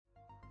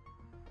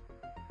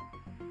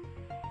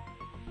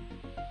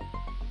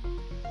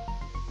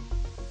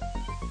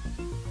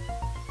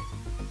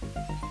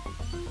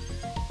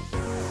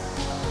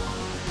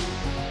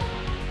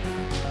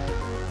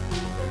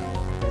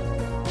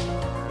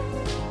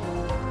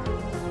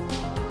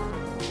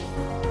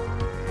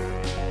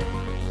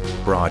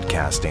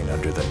Broadcasting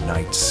under the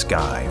night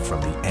sky from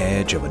the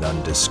edge of an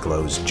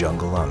undisclosed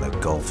jungle on the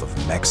Gulf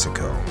of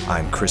Mexico,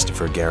 I'm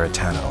Christopher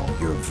Garetano,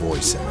 your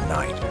voice in the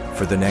night.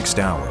 For the next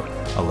hour,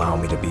 allow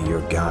me to be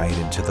your guide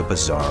into the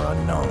bizarre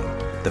unknown,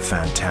 the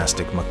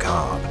fantastic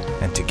macabre,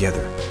 and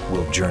together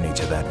we'll journey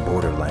to that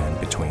borderland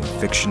between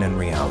fiction and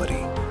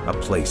reality, a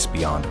place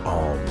beyond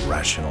all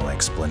rational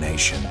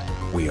explanation.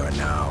 We are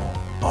now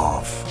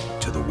off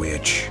to the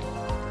witch.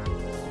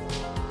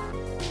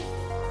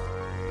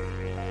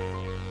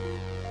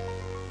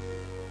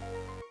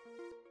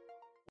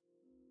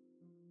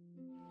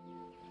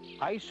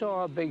 I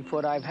saw a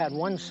Bigfoot. I've had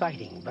one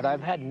sighting, but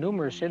I've had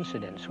numerous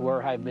incidents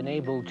where I've been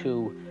able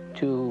to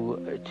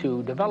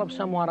develop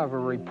somewhat of a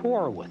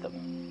rapport with them.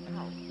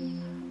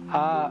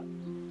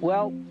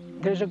 Well,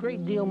 there's a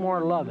great deal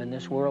more love in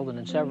this world than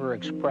it's ever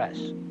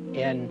expressed,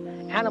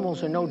 and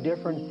animals are no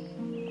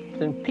different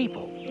than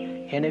people.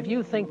 And if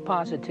you think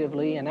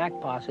positively and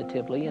act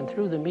positively, and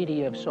through the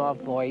media of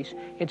soft voice,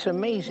 it's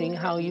amazing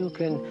how you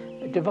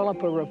can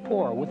develop a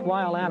rapport with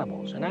wild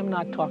animals. And I'm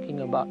not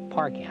talking about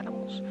park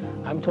animals.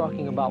 I'm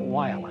talking about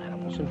wild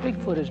animals. And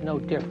Bigfoot is no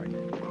different.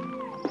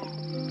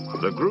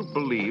 The group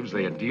believes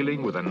they are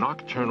dealing with a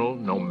nocturnal,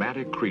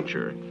 nomadic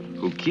creature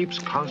who keeps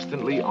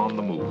constantly on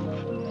the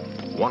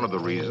move. One of the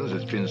reasons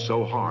it's been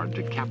so hard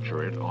to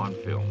capture it on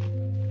film.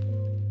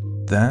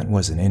 That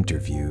was an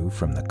interview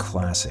from the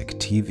classic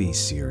TV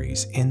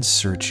series In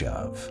Search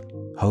Of,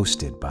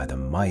 hosted by the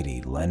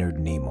mighty Leonard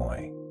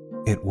Nimoy.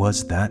 It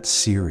was that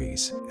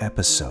series,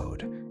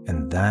 episode,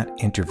 and that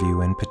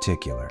interview in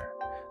particular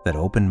that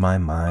opened my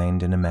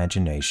mind and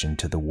imagination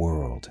to the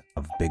world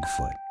of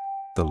Bigfoot,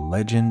 the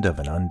legend of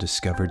an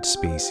undiscovered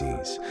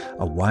species,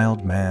 a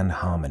wild man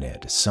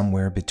hominid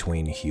somewhere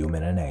between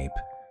human and ape,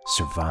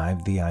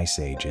 survived the ice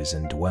ages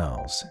and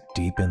dwells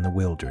deep in the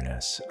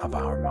wilderness of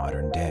our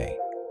modern day.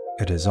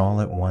 It is all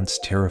at once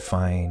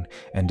terrifying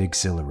and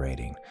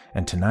exhilarating,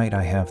 and tonight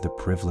I have the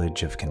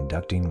privilege of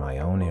conducting my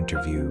own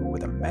interview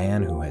with a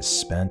man who has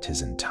spent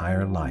his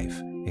entire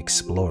life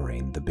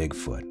exploring the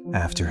Bigfoot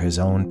after his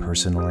own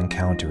personal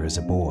encounter as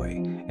a boy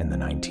in the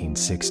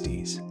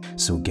 1960s.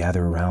 So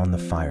gather around the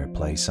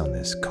fireplace on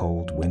this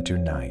cold winter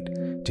night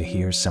to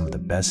hear some of the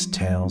best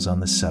tales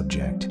on the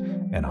subject,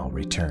 and I'll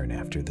return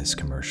after this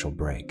commercial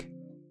break.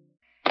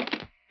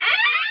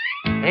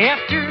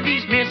 After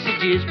these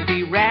messages, we'll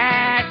be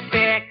right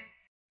back.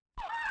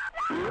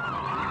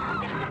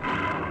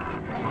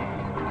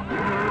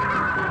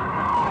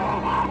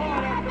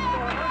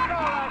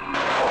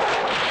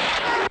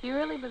 You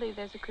really believe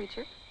there's a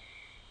creature?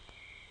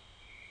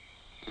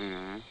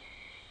 Mm-hmm.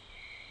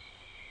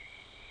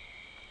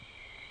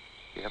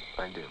 Yep,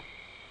 I do.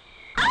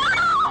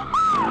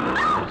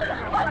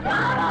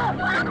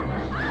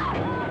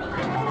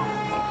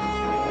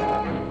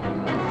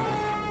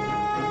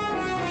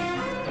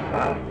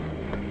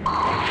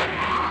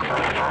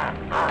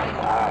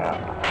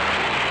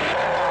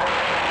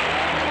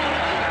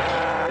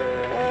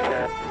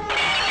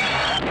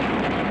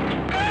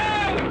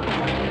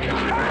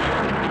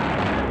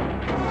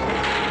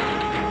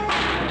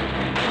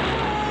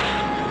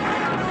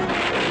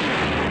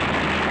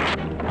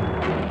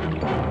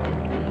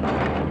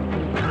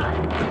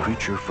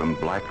 Creature from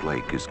Black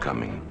Lake is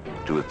coming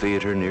to a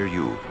theater near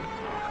you.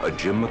 A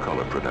Jim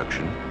McCullough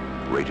production,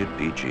 rated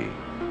PG.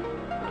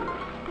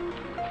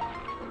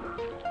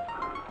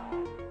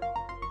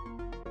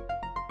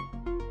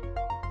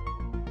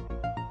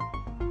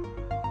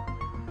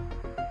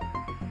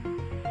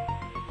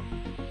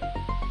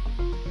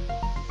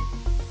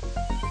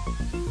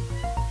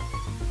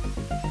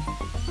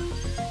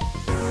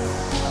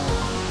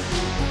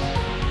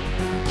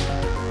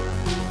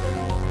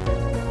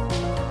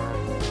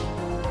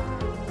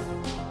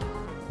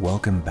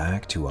 Welcome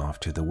back to Off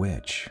to the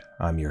Witch.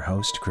 I'm your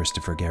host,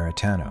 Christopher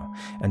Garetano,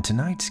 and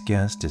tonight's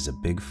guest is a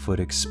Bigfoot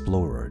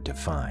explorer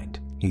defined.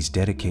 He's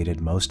dedicated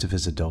most of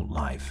his adult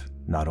life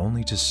not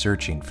only to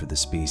searching for the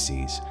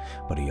species,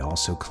 but he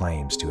also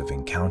claims to have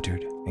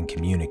encountered and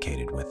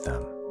communicated with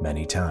them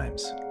many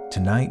times.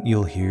 Tonight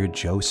you'll hear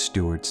Joe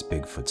Stewart's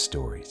Bigfoot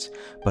stories,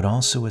 but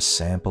also a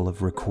sample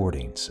of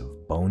recordings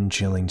of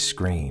bone-chilling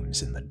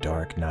screams in the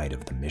dark night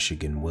of the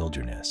Michigan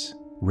wilderness.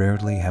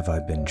 Rarely have I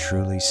been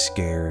truly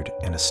scared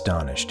and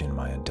astonished in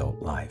my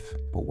adult life,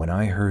 but when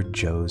I heard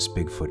Joe's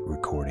Bigfoot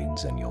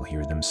recordings, and you'll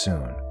hear them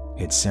soon,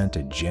 it sent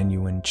a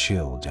genuine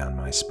chill down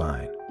my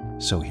spine.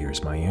 So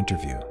here's my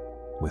interview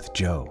with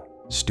Joe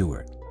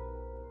Stewart.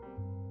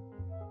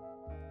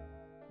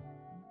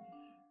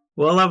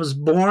 Well, I was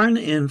born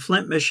in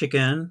Flint,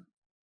 Michigan,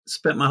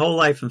 spent my whole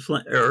life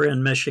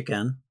in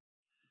Michigan.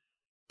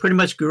 Pretty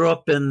much grew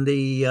up in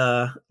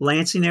the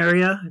Lansing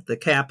area, the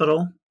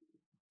capital.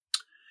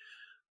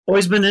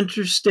 Always been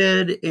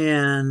interested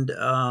in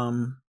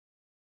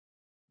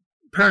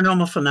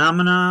paranormal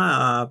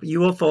phenomena,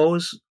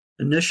 UFOs,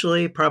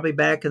 initially, probably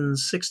back in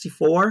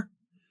 '64.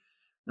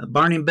 The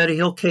Barney and Betty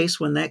Hill case,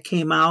 when that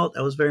came out,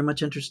 I was very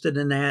much interested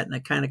in that, and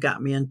it kind of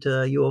got me into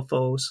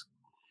UFOs.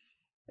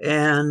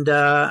 And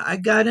I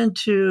got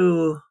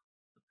into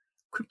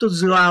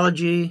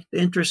cryptozoology, the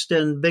interest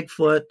in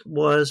Bigfoot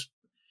was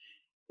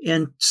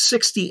in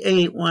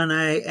 '68 when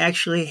I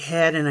actually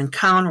had an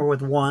encounter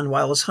with one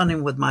while I was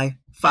hunting with my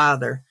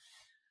father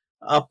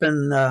up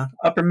in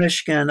upper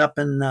Michigan, up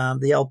in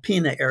the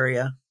Alpena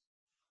area,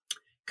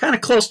 kind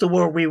of close to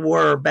where we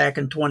were back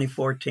in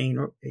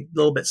 2014, a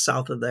little bit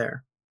south of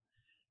there,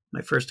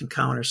 my first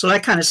encounter. So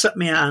that kind of set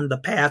me on the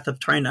path of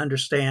trying to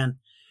understand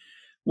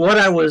what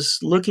I was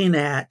looking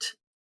at.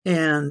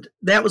 And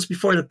that was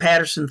before the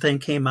Patterson thing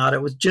came out.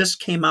 It was just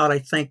came out, I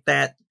think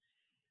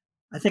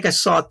I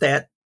saw it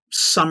that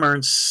summer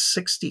in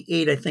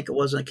 '68, I think it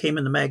was, and it came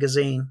in the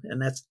magazine.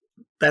 And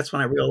that's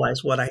when I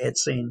realized what I had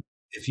seen.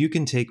 If you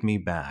can take me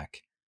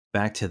back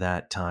to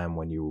that time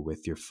when you were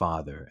with your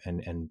father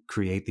and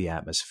create the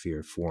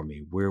atmosphere for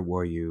me, where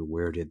were you?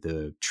 Where did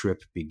the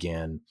trip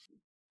begin?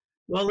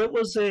 Well, it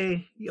was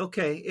a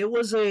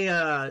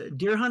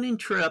deer hunting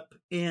trip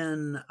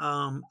in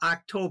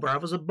October. I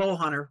was a bow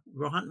hunter. We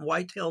were hunting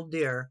white-tailed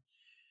deer,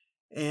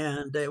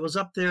 and it was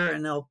up there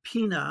in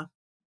Alpena,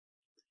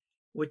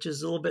 which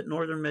is a little bit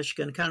northern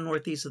Michigan, kind of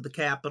northeast of the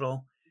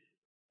capital.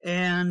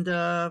 And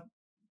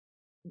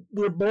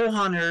we're bow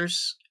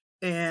hunters,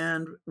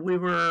 and we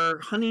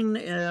were hunting.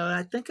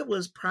 I think it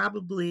was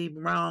probably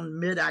around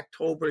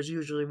mid-October is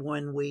usually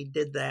when we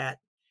did that.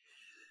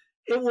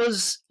 It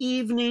was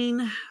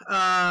evening.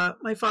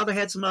 My father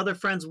had some other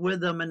friends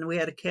with him, and we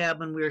had a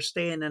cabin we were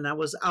staying in. I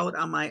was out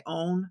on my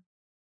own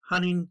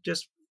hunting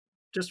just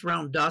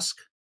around dusk.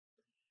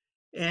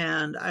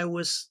 And I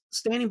was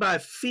standing by a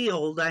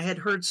field. I had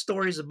heard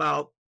stories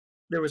about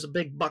there was a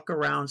big buck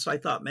around, so I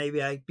thought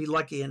maybe I'd be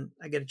lucky and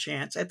I get a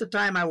chance. At the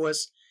time, I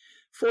was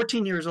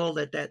 14 years old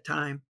at that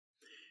time.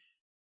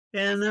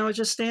 And I was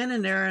just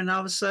standing there, and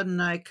all of a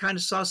sudden I kind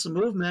of saw some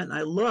movement, and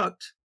I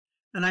looked,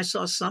 and I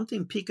saw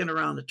something peeking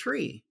around the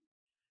tree.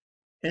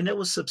 And it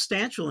was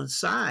substantial in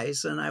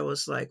size, and I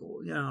was like,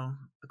 I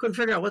couldn't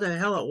figure out what the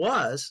hell it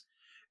was.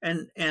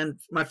 And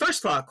my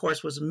first thought, of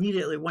course, was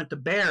immediately went to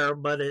bear,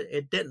 but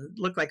it didn't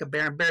look like a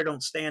bear. And bear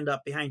don't stand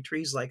up behind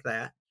trees like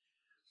that.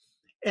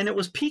 And it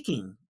was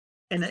peeking.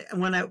 And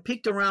when I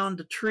peeked around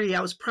the tree,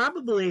 I was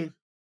probably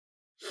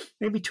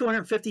maybe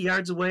 250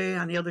 yards away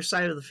on the other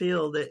side of the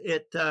field.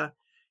 It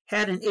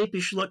had an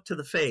apish look to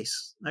the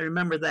face. I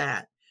remember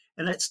that.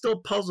 And it still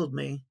puzzled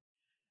me.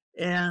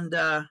 And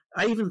I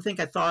even think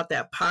I thought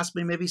that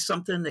possibly maybe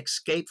something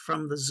escaped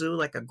from the zoo,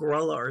 like a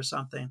gorilla or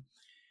something.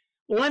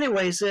 Well,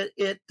 anyways,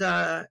 it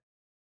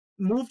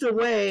moved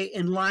away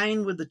in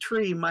line with the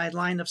tree, my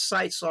line of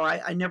sight, so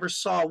I never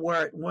saw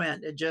where it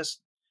went. It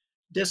just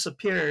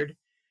disappeared.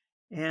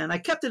 And I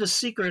kept it a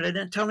secret. I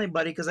didn't tell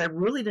anybody because I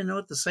really didn't know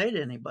what to say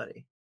to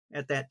anybody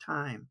at that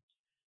time.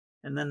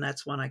 And then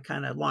that's when I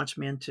kind of launched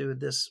me into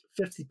this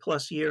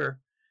 50-plus year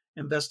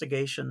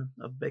investigation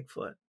of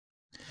Bigfoot.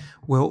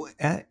 Well,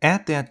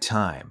 at that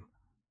time,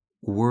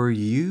 were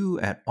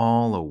you at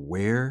all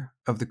aware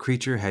of the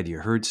creature? Had you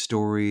heard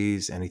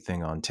stories,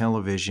 anything on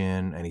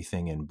television,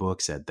 anything in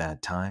books at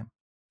that time?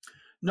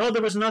 No,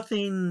 there was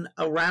nothing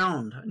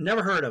around.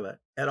 Never heard of it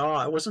at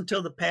all. It wasn't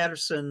until the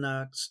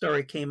Patterson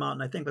story came out,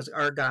 and I think it was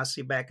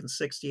Argosy back in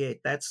 '68.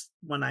 That's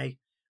when I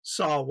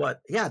saw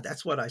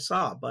that's what I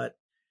saw. But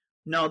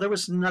no, there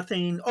was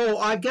nothing. Oh,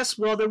 I guess,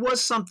 there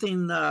was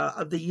something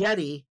of the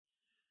Yeti,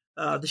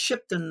 the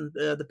Shipton,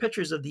 the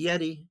pictures of the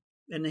Yeti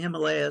in the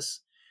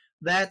Himalayas.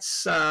 That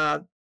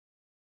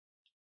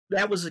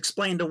was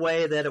explained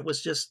away that it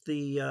was just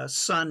the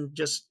sun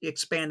just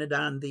expanded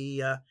on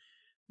the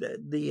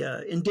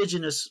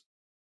indigenous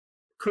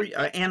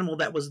animal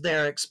that was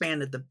there,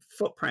 expanded the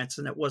footprints,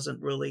 and it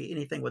wasn't really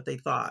anything what they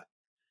thought.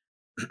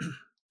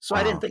 So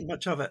I didn't think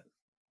much of it.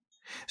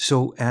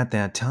 So at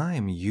that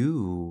time,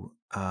 you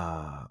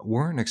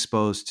weren't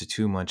exposed to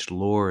too much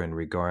lore in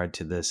regard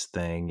to this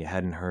thing. You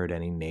hadn't heard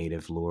any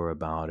native lore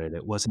about it.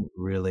 It wasn't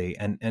really,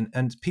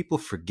 and people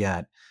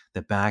forget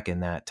that back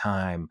in that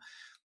time,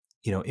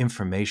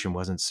 information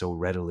wasn't so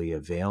readily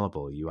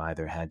available. You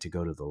either had to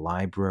go to the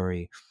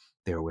library,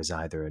 there was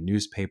either a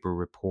newspaper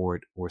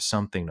report or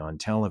something on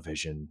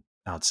television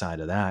outside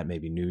of that,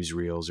 maybe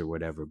newsreels or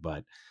whatever,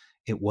 but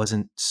it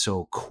wasn't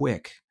so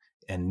quick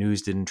and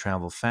news didn't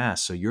travel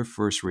fast. So your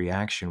first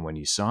reaction when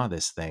you saw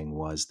this thing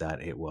was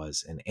that it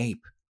was an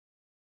ape.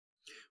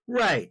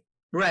 Right.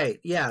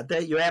 Yeah,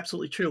 that you're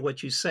absolutely true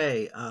what you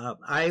say.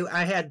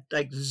 I had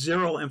like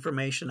zero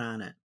information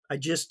on it. I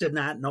just did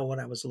not know what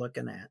I was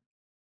looking at.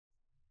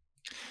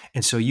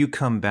 And so you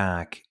come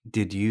back,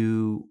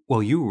 you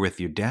were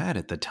with your dad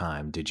at the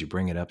time. Did you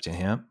bring it up to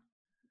him?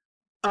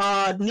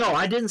 No,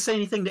 I didn't say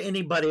anything to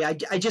anybody.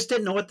 I just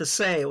didn't know what to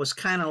say. It was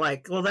kind of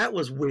like, well, that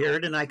was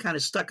weird. And I kind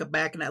of stuck it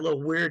back in that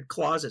little weird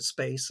closet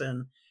space.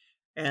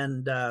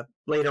 And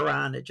later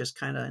on, it just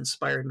kind of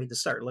inspired me to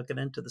start looking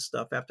into the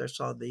stuff after I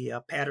saw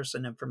the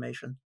Patterson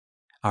information.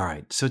 All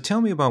right. So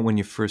tell me about when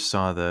you first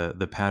saw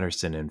the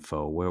Patterson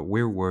info.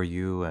 Where were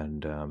you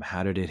and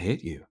how did it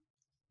hit you?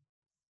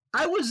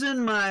 I was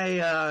in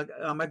my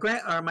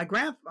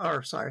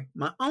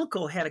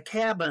uncle had a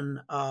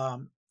cabin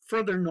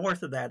further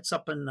north of that. It's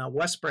up in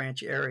West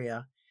Branch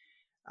area,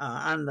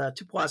 on the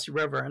Tupuasi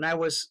River, and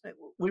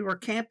we were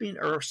camping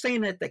or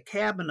staying at the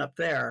cabin up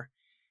there,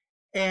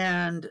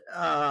 and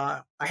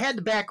I had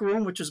the back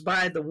room, which was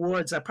by the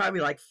woods,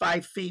 probably like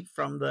 5 feet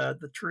from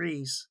the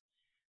trees.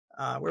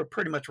 We're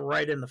pretty much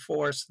right in the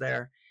forest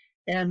there,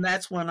 and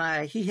that's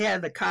when he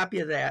had the copy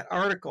of that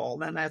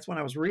article, and that's when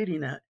I was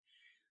reading it.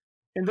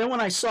 And then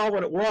when I saw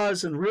what it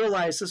was and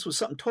realized this was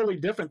something totally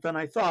different than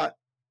I thought,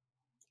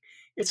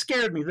 it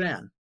scared me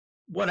then,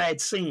 what I had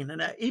seen.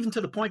 And even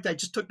to the point that I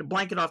just took the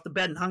blanket off the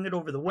bed and hung it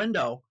over the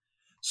window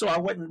so I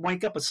wouldn't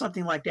wake up with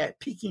something like that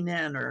peeking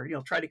in or,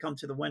 try to come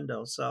to the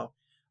window. So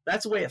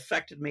that's the way it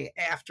affected me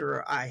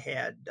after I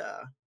had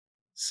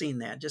seen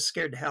that. Just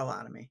scared the hell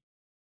out of me.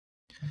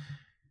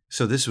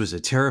 So this was a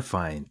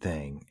terrifying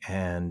thing.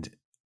 And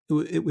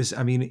it was,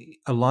 I mean,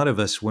 a lot of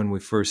us, when we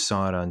first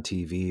saw it on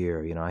TV,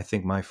 or, I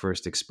think my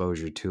first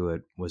exposure to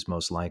it was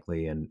most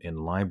likely in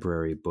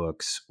library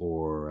books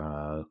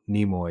or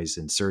Nimoy's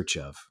In Search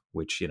Of,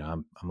 which,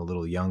 I'm a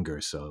little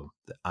younger. So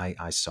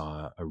I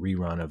saw a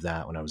rerun of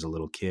that when I was a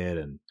little kid,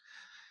 and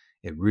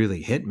it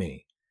really hit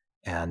me.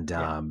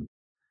 And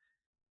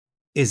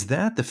is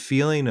that the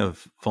feeling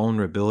of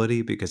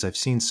vulnerability? Because I've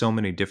seen so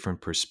many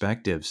different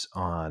perspectives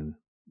on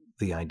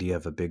the idea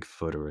of a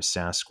Bigfoot or a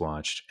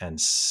Sasquatch, and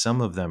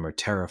some of them are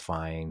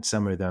terrifying.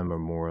 Some of them are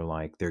more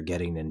like they're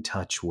getting in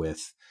touch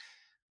with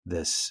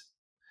this,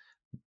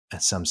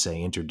 as some say,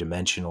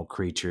 interdimensional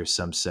creature.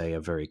 Some say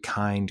a very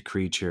kind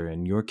creature.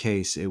 In your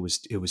case, it was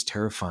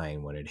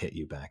terrifying when it hit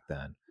you back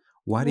then.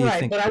 Why do you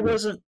think?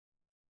 But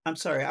I'm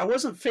sorry, I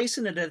wasn't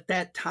facing it at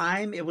that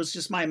time. It was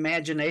just my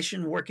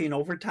imagination working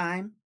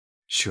overtime.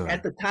 Sure.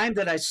 At the time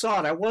that I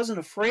saw it, I wasn't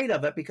afraid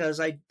of it because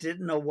I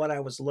didn't know what I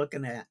was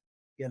looking at.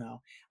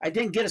 I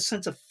didn't get a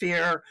sense of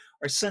fear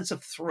or sense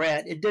of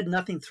threat. It did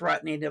nothing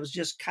threatening. It was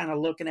just kind of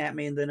looking at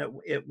me, and then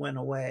it went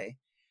away.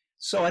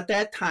 So at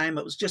that time,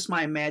 it was just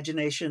my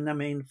imagination. I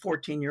mean,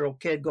 14-year-old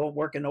kid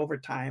working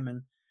overtime,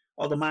 and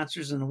all the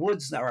monsters in the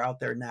woods are out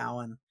there now,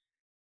 and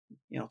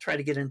try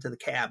to get into the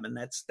cabin.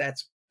 That's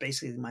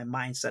basically my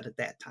mindset at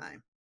that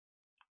time.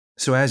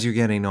 So as you're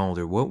getting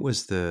older, what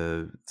was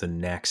the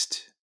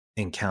next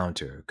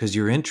encounter? Because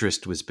your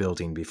interest was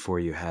building before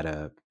you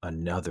had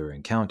another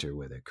encounter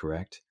with it,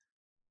 correct?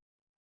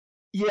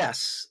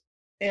 Yes.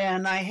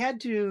 And I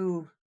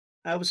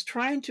was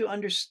trying to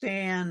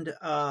understand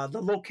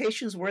the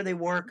locations where they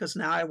were, because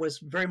now I was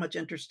very much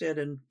interested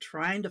in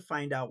trying to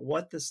find out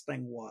what this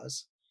thing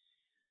was.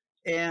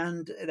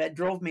 And that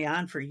drove me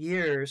on for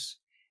years.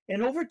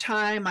 And over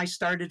time, I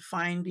started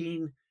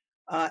finding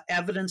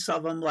evidence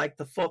of them, like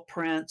the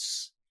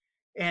footprints.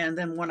 And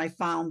then when I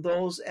found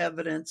those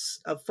evidence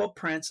of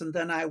footprints, and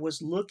then I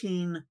was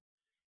looking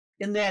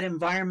in that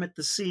environment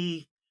to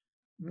see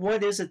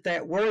where is it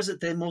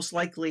they most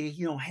likely,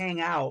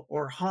 hang out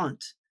or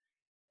hunt.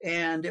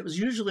 And it was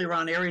usually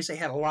around areas that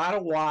had a lot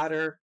of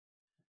water.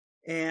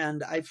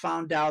 And I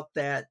found out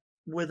that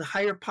with a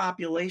higher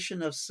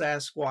population of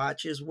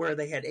Sasquatch is where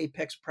they had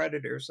apex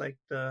predators, like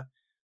the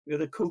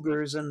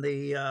cougars and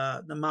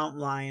the mountain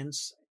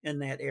lions in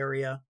that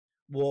area,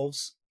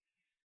 wolves.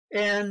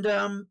 And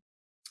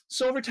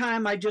so over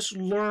time, I just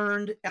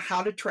learned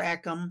how to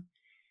track them.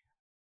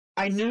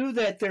 I knew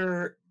that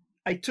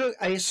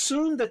I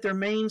assumed that their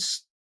main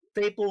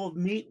staple of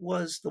meat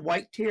was the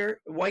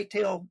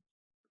whitetail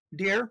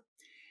deer.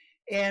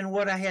 And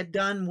what I had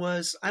done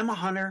was, I'm a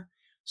hunter,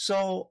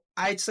 so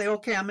I'd say,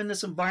 okay, I'm in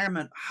this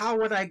environment. How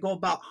would I go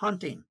about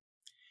hunting?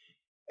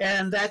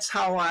 And that's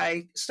how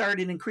I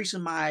started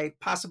increasing my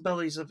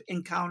possibilities of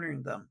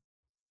encountering them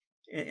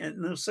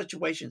in those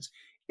situations.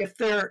 If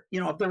there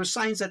were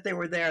signs that they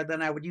were there,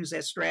 then I would use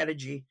that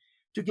strategy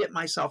to get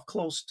myself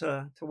close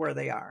to where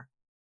they are.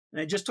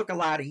 And it just took a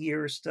lot of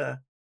years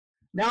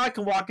now I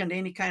can walk into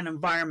any kind of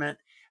environment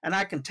and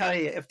I can tell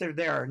you if they're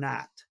there or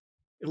not,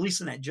 at least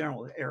in that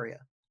general area.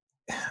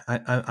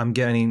 I'm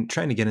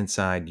trying to get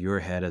inside your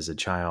head as a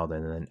child,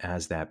 and then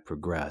as that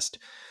progressed.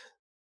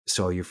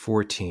 So you're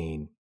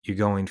 14, you're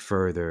going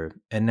further,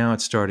 and now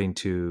it's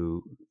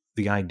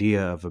the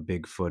idea of a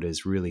Bigfoot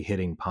is really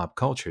hitting pop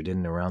culture.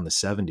 Didn't around the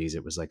 70s,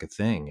 it was like a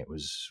thing.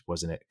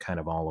 Wasn't it kind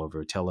of all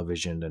over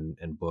television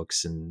and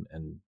books, and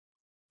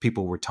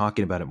people were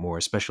talking about it more,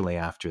 especially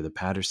after the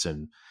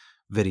Patterson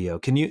video.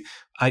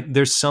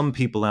 There's some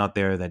people out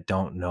there that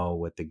don't know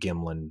what the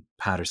Gimlin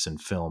Patterson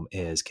film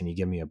is. Can you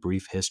give me a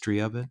brief history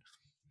of it?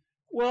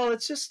 Well,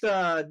 it's just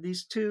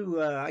these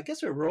two, I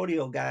guess they're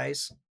rodeo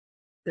guys,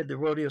 did the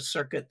rodeo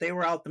circuit. They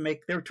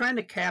were trying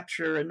to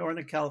capture in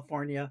Northern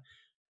California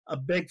a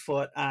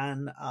Bigfoot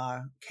on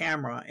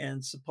camera,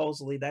 and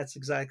supposedly that's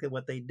exactly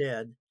what they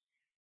did.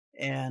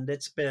 And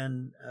it's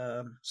been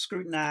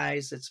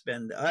scrutinized. It's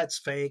been it's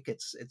fake.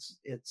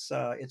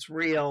 It's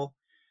real.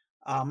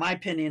 My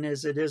opinion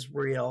is it is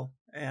real,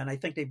 and I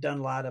think they've done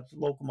a lot of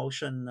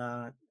locomotion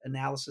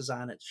analysis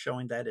on it,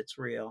 showing that it's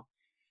real.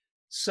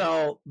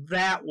 So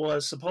that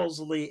was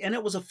supposedly, and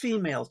it was a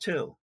female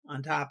too,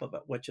 on top of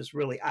it, which is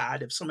really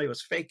odd. If somebody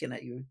was faking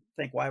it, you would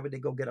think, why would they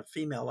go get a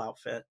female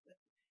outfit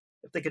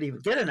if they could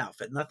even get an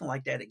outfit? Nothing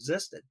like that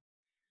existed.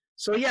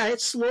 So yeah, it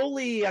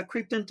slowly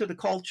creeped into the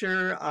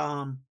culture.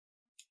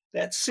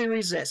 That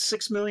series, that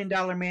 $6 Million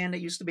Man that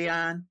used to be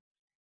on,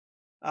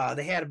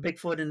 they had a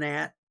Bigfoot in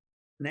that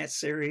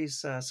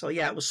series. So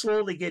yeah, it was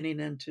slowly getting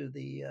into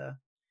the.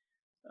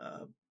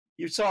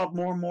 You saw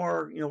more and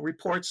more,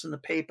 reports in the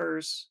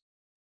papers,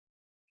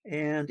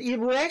 and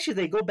even actually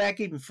they go back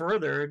even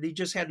further. They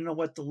just had to know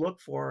what to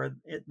look for.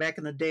 Back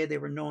in the day, they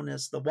were known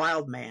as the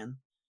Wild Man.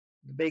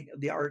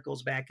 The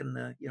articles back in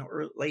the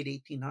late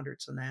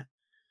 1800s and that.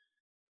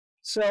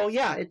 So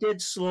yeah, it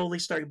did slowly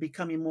start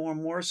becoming more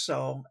and more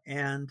so,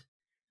 and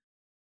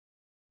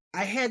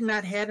I had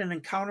not had an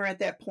encounter at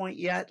that point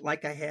yet,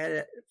 like I had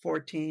at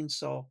 14.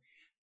 So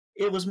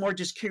it was more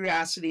just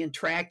curiosity and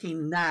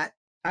tracking. I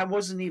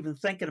wasn't even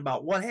thinking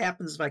about what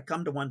happens if I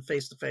come to one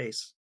face to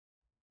face.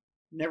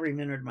 Never even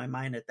entered my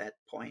mind at that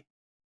point.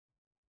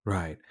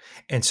 Right.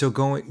 And so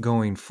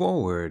going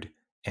forward,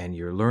 and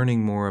you're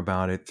learning more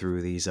about it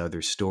through these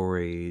other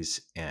stories,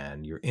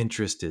 and your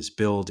interest is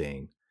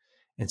building.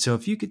 And so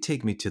if you could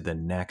take me to the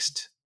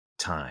next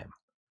time,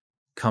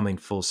 coming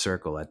full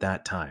circle at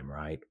that time,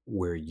 right,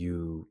 where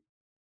you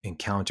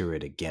encounter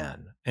it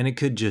again, and it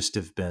could just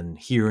have been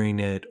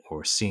hearing it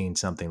or seeing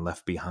something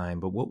left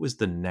behind, but what was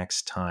the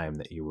next time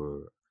that you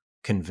were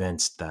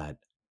convinced that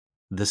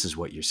this is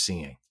what you're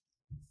seeing?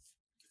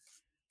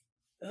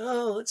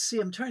 Oh, let's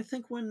see. I'm trying to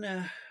think when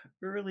the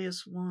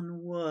earliest one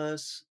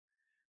was.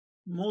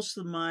 Most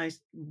of my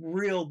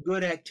real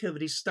good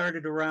activity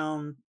started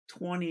around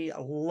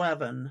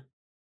 2011,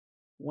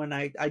 when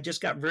I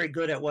just got very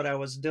good at what I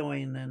was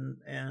doing,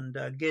 and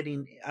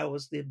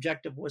the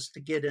objective was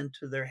to get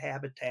into their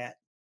habitat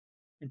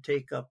and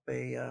take up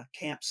a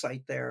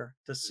campsite there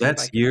to see if I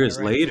That's could years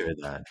interact. later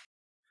then.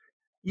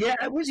 Yeah,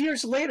 it was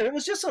years later. It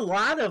was just a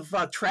lot of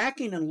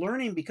tracking and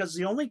learning, because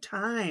the only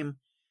time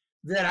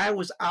that I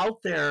was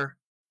out there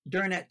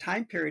during that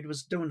time period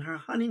was during her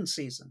hunting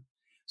season.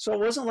 So it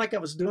wasn't like I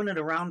was doing it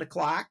around the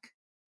clock.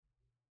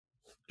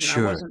 I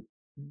Sure. wasn't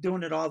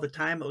doing it all the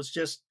time. It was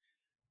just,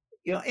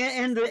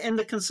 and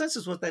the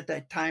consensus was at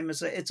that time is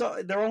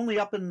that they're only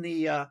up in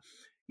the,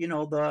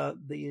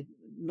 the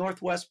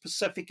Northwest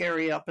Pacific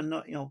area, up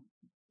in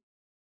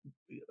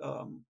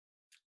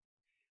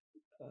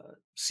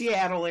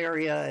Seattle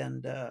area,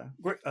 and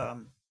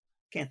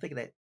can't think of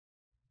that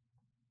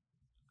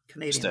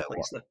Canadian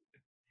place.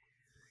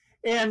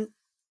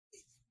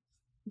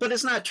 But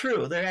it's not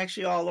true. They're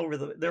actually all over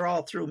they're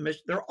all through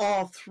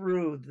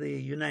the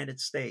United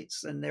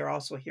States, and they're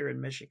also here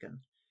in Michigan,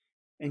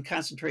 and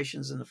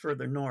concentrations in the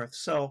further north.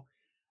 So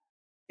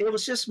it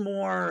was just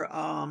more,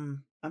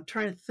 I'm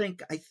trying to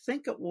think. I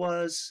think it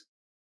was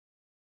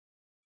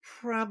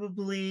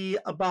probably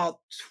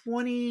about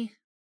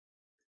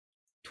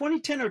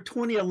 2010 or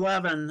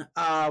 2011.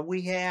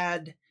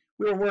 We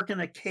were working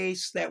a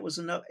case that was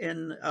in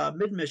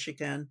mid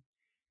Michigan,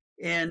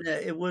 and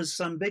it was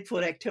some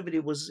Bigfoot activity.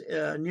 Was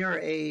near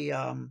it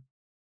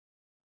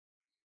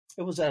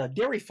was a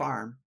dairy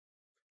farm,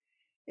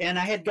 and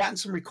I had gotten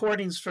some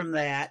recordings from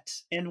that,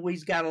 and we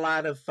got a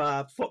lot of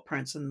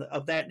footprints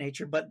of that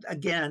nature. But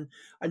again,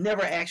 I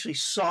never actually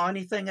saw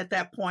anything at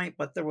that point.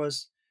 But there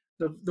was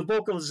the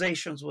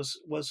vocalizations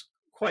was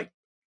quite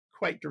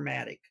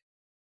dramatic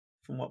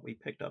from what we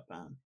picked up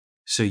on.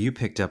 So you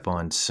picked up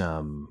on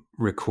some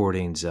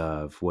recordings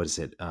of, what is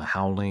it,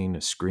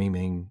 howling,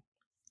 screaming?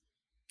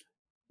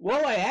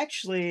 Well, I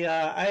actually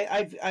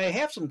I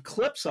have some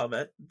clips of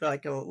it,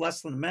 like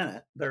less than a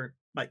minute. They're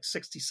like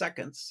 60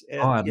 seconds.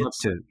 I'd love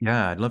to.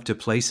 Yeah, I'd love to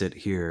place it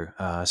here.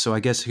 So I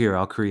guess here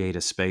I'll create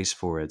a space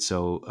for it.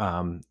 So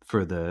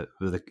for the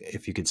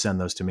if you could send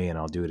those to me, and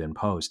I'll do it in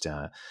post.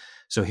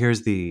 So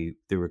here's the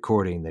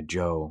recording that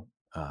Joe,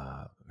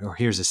 or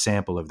here's a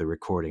sample of the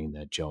recording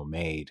that Joe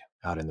made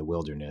out in the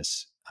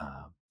wilderness.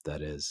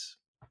 That is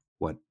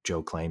what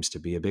Joe claims to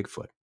be a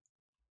Bigfoot.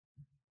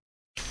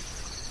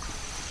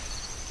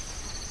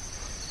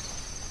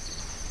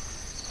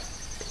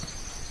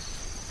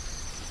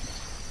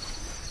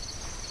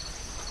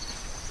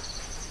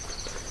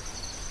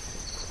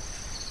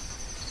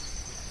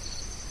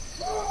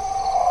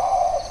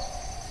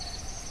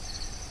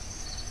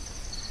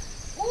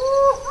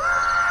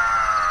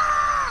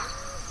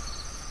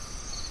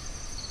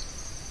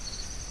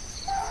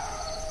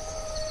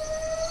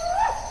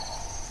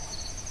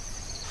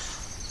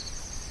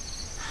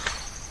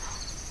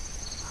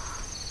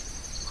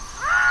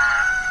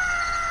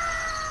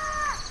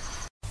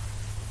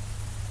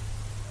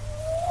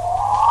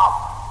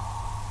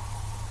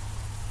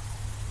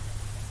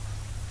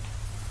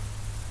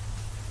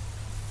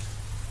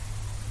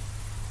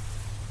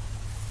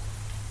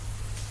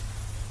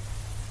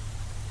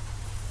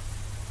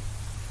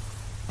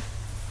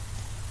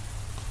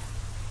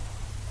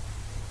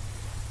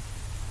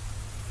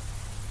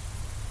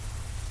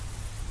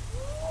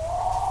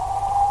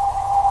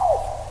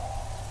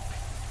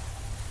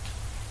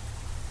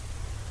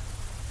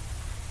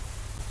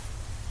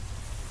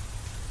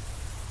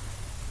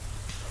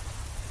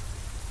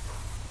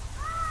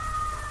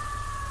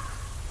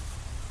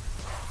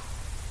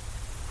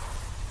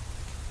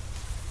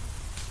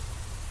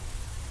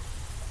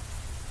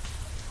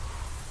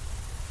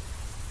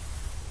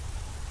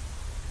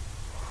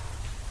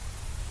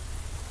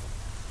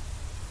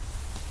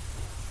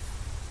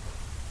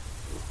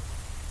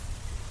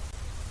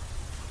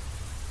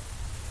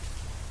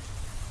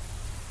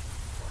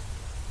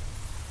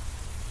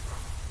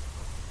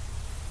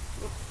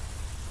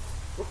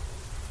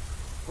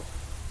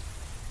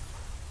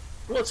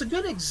 Well, it's a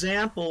good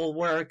example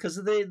where,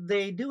 because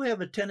they do have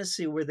a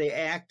tendency where they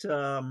act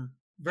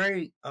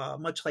very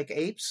much like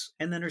apes,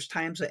 and then there's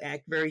times they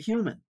act very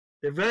human.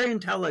 They're very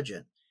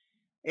intelligent.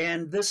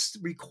 And this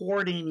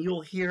recording,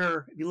 you'll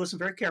hear, if you listen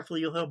very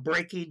carefully, you'll hear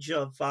breakage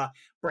of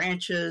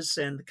branches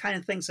and the kind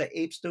of things that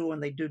apes do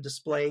when they do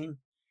displaying.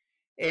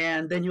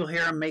 And then you'll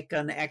hear them make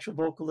an actual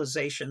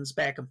vocalizations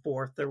back and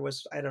forth. There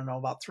was, I don't know,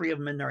 about 3 of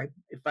them in there,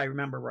 if I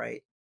remember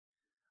right.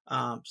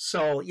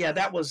 So yeah,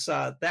 that was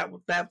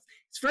that.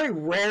 It's very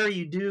rare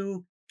you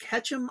do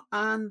catch them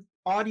on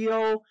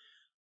audio.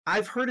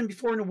 I've heard them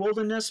before in the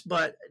wilderness,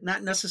 but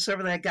not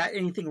necessarily I got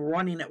anything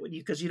running at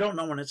you, because you don't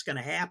know when it's going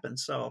to happen.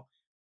 So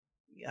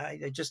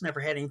I just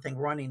never had anything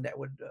running that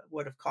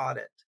would have caught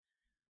it.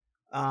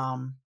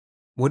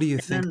 What do you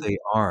think then, they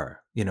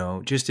are?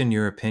 Just in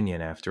your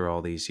opinion, after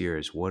all these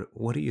years,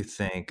 what do you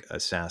think a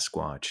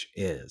Sasquatch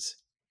is?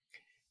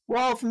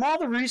 well, from all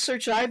the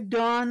research I've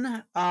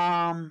done,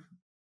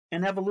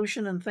 and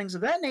evolution and things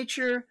of that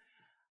nature,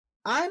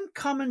 I'm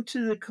coming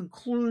to the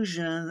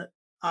conclusion.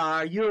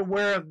 You're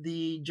aware of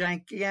the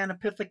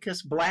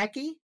Gigantopithecus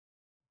blackie?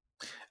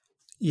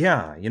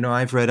 Yeah,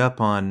 I've read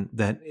up on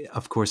that.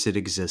 Of course, it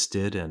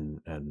existed,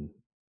 and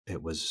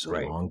it was a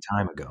Right. long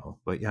time ago.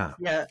 But yeah,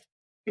 Yeah.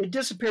 It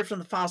disappeared from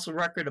the fossil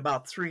record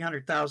about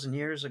 300,000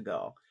 years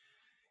ago.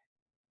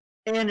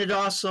 And it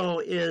also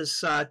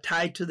is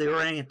tied to the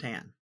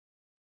orangutan.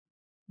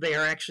 They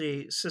are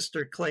actually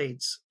sister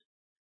clades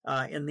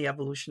in the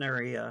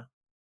evolutionary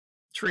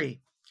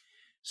tree.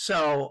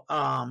 So,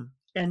 and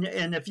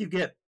if you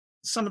get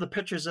some of the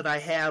pictures that I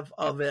have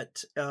of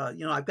it,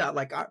 I've got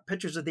like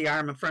pictures of the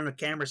arm in front of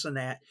cameras and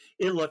that.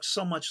 It looks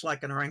so much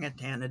like an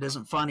orangutan. It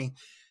isn't funny.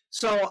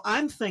 So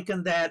I'm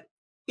thinking that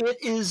it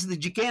is the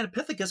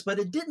Gigantopithecus, but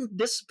it didn't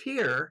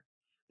disappear,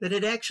 that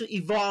it actually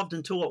evolved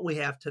into what we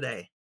have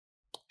today.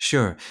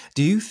 sure.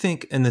 Do you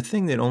think, and the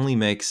thing that only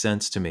makes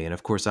sense to me, and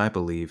of course I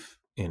believe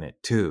in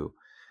it too,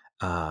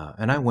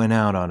 and I went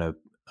out on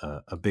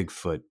a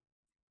Bigfoot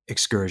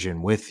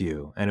excursion with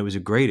you, and it was a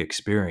great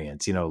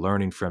experience,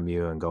 learning from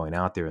you and going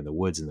out there in the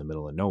woods in the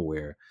middle of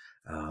nowhere.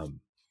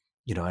 Um,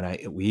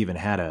 and we even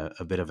had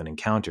a bit of an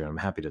encounter, and I'm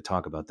happy to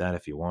talk about that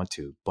if you want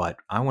to, but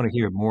I want to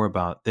hear more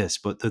about this.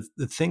 But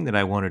the thing that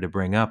I wanted to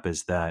bring up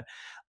is that,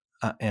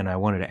 and I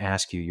wanted to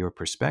ask you your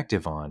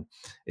perspective on,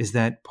 is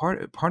that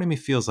part of me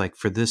feels like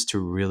for this to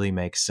really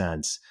make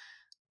sense,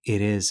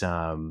 it is,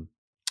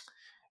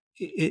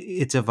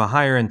 it's of a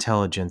higher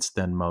intelligence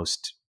than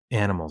most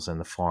animals in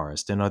the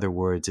forest. In other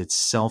words, it's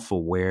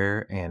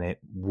self-aware, and it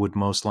would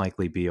most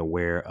likely be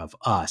aware of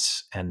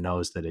us and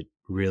knows that it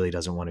really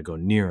doesn't want to go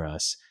near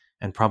us,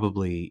 and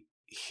probably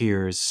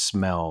hears,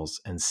 smells,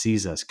 and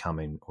sees us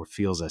coming or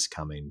feels us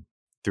coming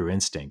through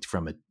instinct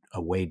from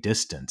a way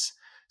distance.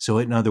 So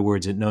in other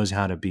words, it knows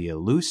how to be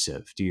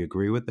elusive. Do you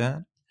agree with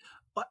that?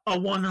 A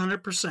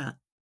 100%.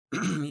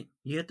 You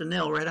hit the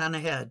nail right on the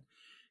head.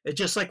 It's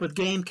just like with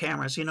game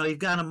cameras. You've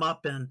got them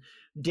up, and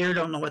deer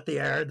don't know what they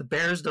are. The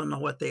bears don't know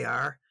what they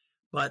are,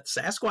 but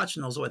Sasquatch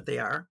knows what they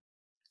are.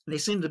 And they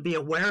seem to be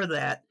aware of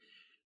that.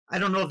 I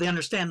don't know if they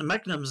understand the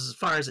mechanisms as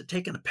far as it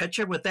taking a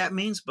picture, what that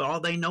means, but all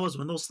they know is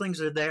when those things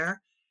are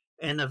there,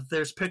 and if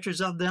there's pictures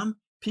of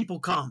them, people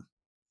come.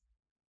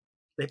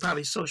 They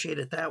probably associate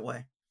it that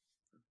way.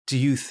 Do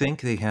you think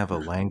they have a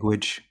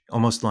language,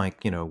 almost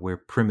like, where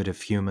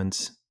primitive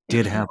humans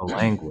did have a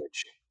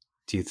language?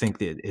 Do you think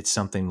that it's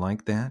something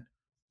like that?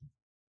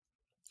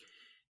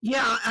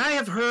 Yeah, I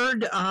have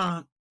heard,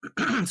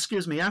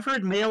 excuse me, I've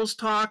heard males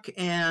talk,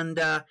 and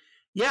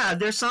yeah,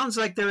 there sounds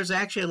like there's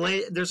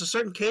actually there's a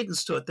certain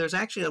cadence to it. There's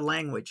actually a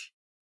language.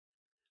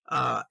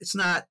 It's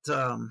not,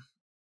 I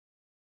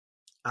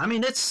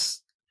mean,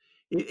 it's,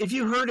 if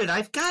you heard it,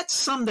 I've got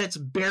some that's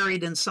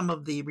buried in some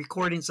of the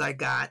recordings I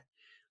got.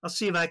 I'll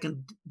see if I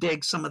can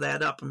dig some of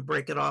that up and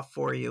break it off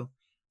for you.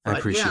 I But yeah,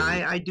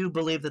 appreciate it. I do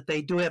believe that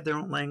they do have their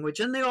own language,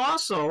 and they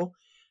also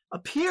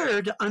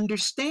appear to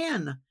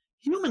understand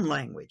human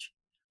language.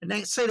 And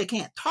they say they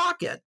can't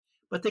talk it,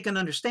 but they can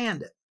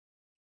understand it.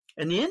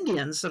 And the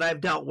Indians that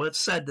I've dealt with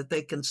said that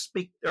they can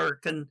speak or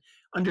can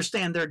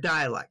understand their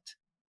dialect.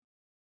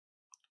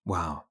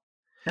 Wow.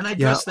 And I Yeah.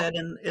 address that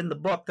in the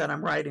book that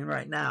I'm writing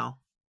right now.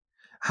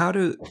 How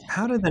do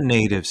the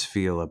natives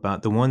feel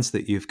about the ones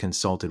that you've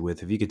consulted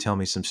with? If you could tell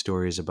me some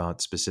stories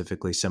about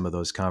specifically some of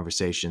those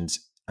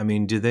conversations. I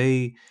mean,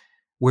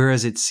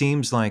 whereas it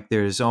seems like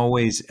there's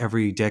always,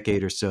 every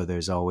decade or so,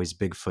 there's always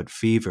Bigfoot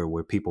fever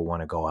where people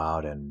want to go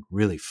out and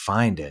really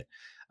find it.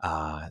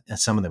 And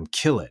some of them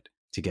kill it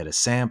to get a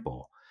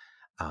sample.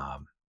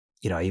 Um,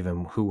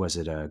 even who was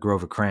it?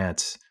 Grover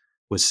Krantz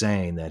was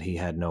saying that he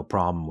had no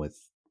problem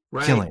with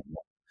Right. killing them.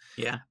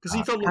 Yeah. Because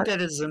he felt How, looked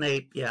at it as an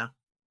ape. Yeah.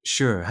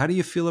 sure. How do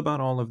you feel about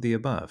all of the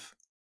above?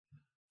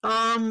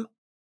 Um,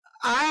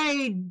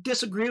 I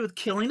disagree with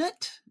killing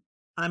it.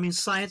 I mean,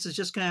 science is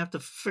just going to have to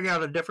figure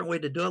out a different way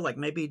to do it. Like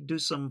maybe do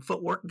some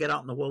footwork and get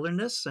out in the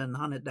wilderness and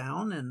hunt it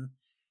down,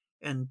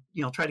 and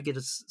try to get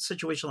a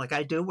situation like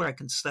I do where I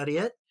can study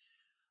it.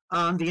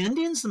 The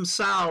Indians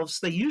themselves,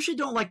 they usually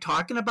don't like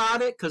talking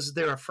about it because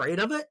they're afraid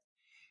of it.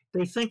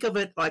 They think of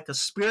it like a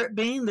spirit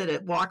being, that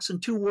it walks in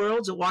two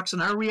worlds. It walks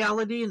in our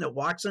reality and it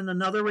walks in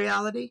another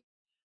reality,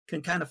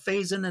 can kind of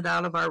phase in and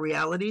out of our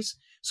realities.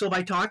 So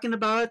by talking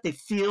about it, they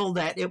feel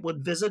that it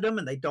would visit them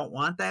and they don't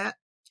want that.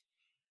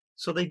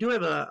 So they do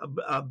have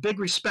a big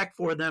respect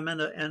for them and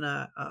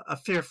a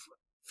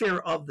fear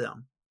of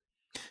them.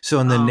 So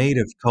in the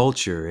native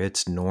culture,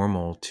 it's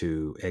normal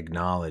to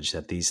acknowledge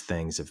that these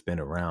things have been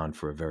around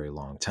for a very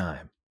long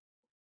time.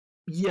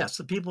 Yes,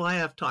 the people I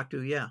have talked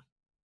to, yeah,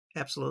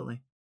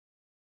 absolutely.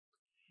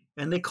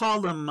 And they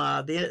call them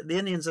the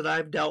Indians that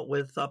I've dealt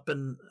with up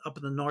in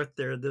the north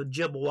there, the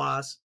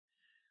Ojibwas,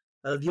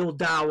 the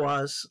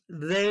Odawas.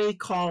 They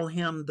call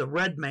him the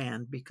Red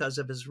Man because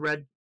of his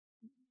red,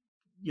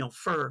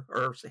 fur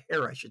or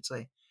hair, I should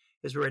say,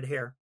 his red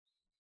hair.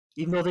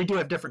 Even though they do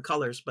have different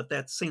colors, but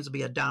that seems to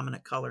be a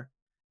dominant color.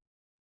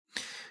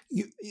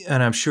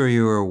 And I'm sure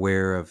you were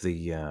aware of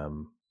the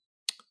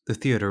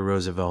Theodore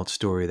Roosevelt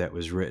story that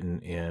was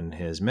written in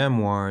his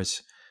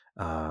memoirs,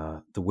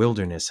 The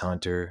Wilderness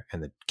Hunter,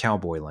 and the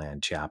Cowboy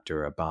Land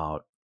chapter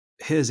about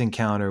his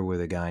encounter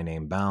with a guy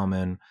named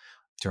Bauman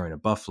during a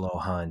buffalo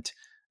hunt.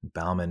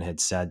 Bauman had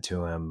said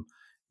to him,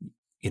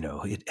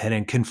 it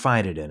had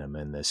confided in him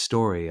in this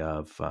story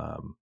of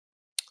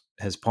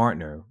his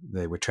partner.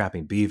 They were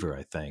trapping beaver,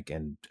 I think,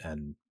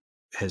 and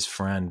his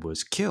friend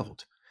was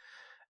killed.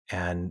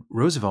 And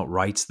Roosevelt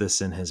writes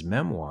this in his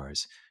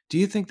memoirs. Do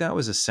you think that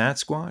was a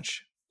Sasquatch,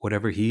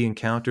 whatever he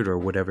encountered, or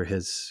whatever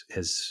his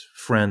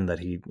friend that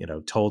he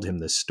told him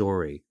this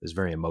story, this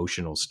very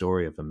emotional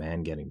story of a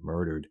man getting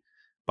murdered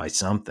by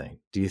something?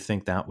 Do you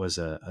think that was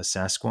a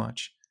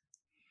Sasquatch?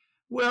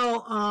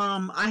 Well,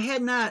 I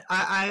had not.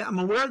 I'm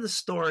aware of the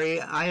story.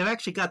 I have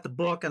actually got the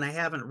book, and I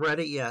haven't read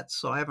it yet,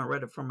 so I haven't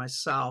read it for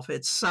myself.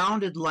 It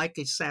sounded like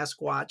a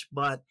Sasquatch,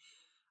 but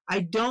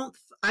I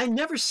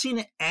never seen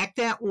it act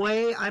that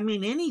way. I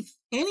mean,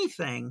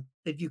 anything,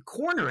 if you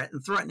corner it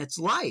and threaten its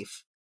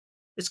life,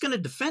 it's going to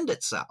defend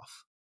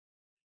itself.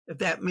 If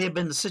that may have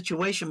been the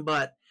situation,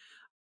 but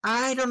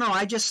I don't know.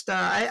 I just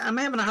I'm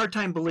having a hard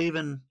time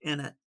believing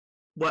in it.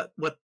 What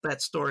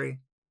that story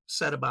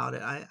said about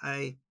it.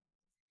 I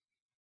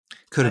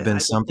could have been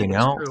something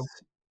else.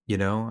 True.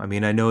 I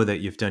mean, I know that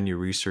you've done your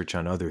research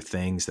on other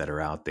things that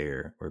are out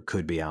there or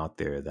could be out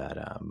there that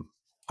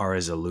are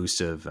as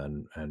elusive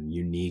and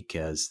unique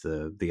as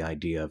the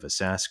idea of a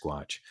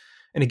Sasquatch.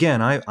 And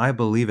again, I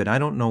believe it. I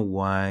don't know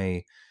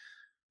why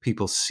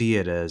people see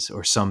it as,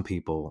 or some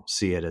people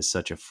see it as,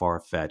 such a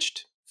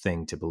far-fetched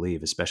thing to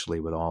believe, especially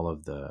with all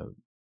of the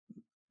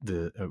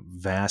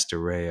vast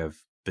array of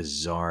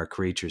bizarre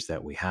creatures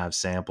that we have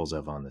samples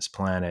of on this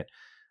planet,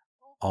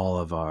 all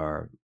of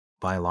our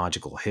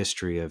biological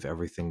history of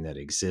everything that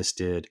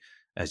existed,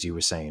 as you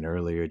were saying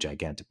earlier,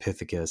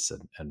 Gigantopithecus,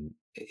 and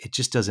it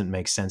just doesn't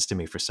make sense to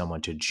me for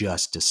someone to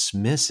just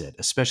dismiss it,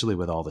 especially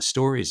with all the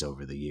stories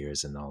over the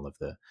years and all of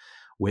the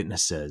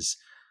witnesses.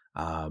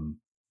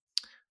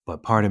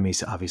 But part of me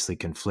is obviously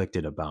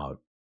conflicted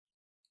about,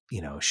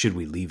 should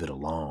we leave it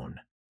alone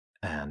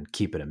and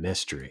keep it a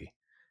mystery?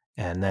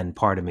 And then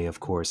part of me,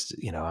 of course,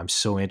 I'm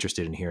so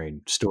interested in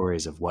hearing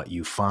stories of what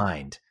you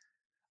find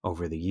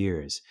over the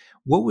years.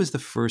 What was the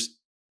first,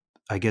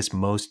 I guess,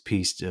 most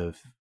piece of,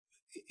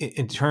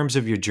 in terms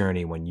of your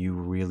journey when you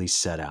really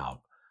set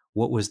out,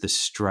 what was the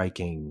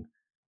striking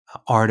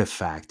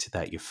artifact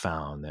that you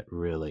found that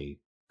really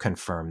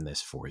confirmed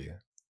this for you?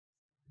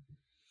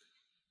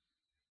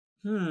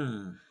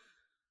 The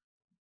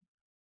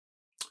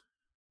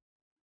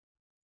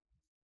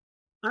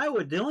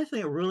only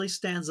thing that really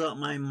stands out in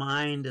my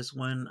mind is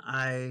when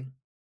I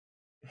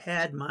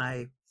had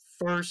my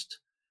first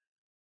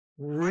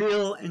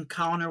real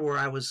encounter where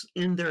I was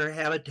in their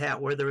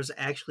habitat where there was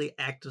actually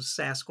active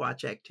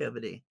Sasquatch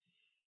activity,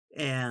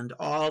 and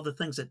all the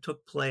things that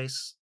took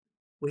place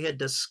we had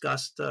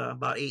discussed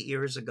about 8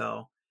 years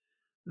ago.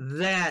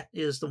 That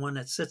is the one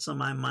that sits on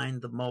my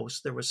mind the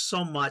most. There was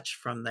so much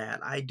from that.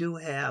 I do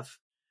have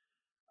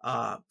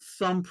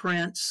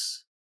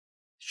thumbprints,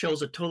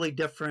 shows a totally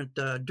different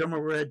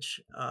dermal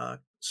ridge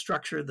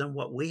structure than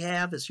what we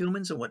have as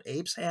humans and what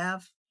apes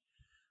have.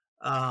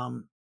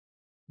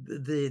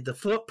 The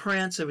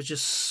footprints, there was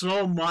just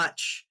so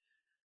much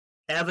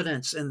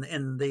evidence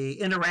in the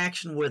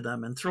interaction with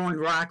them and throwing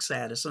rocks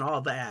at us and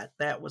all that.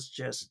 That was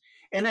just,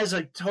 and as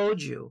I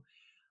told you,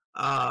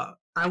 I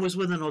was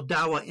with an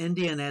Odawa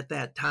Indian at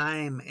that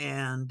time,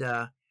 and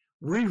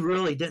we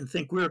really didn't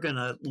think we were going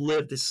to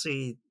live to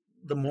see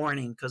the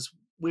morning because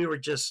we were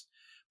just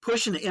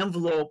pushing the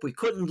envelope. We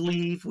couldn't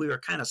leave. We were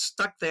kind of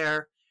stuck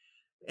there,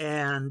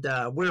 and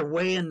we were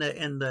way in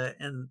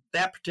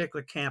that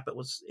particular camp.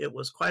 It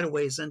was quite a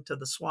ways into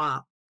the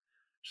swamp,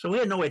 so we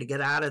had no way to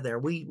get out of there.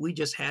 We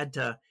just had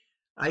to.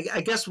 I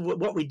guess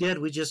what we did,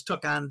 we just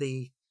took on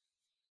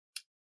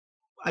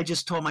I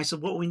just told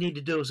myself what we need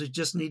to do is we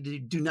just need to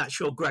do not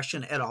show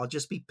aggression at all.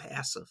 Just be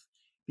passive.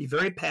 Be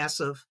very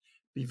passive.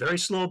 Be very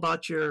slow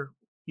about your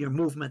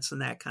movements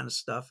and that kind of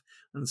stuff,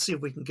 and see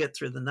if we can get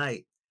through the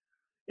night.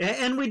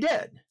 And we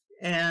did.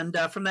 And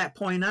from that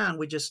point on,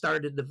 we just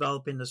started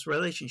developing this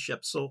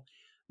relationship. So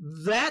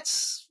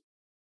that's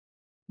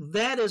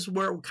that is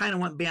where it kind of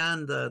went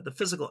beyond the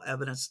physical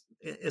evidence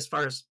as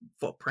far as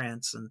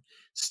footprints and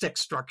stick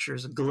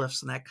structures and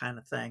glyphs and that kind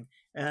of thing.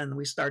 And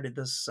we started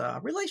this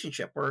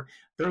relationship where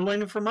they're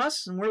learning from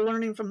us and we're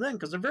learning from them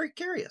because they're very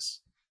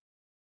curious.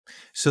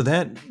 So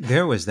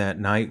there was that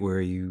night where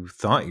you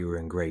thought you were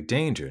in great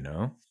danger,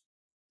 no?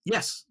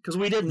 Yes, because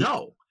we didn't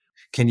know.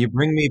 Can you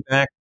bring me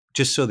back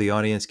just so the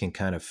audience can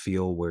kind of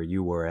feel where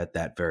you were at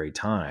that very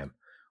time?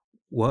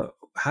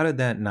 How did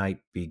that night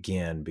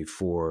begin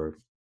before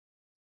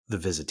the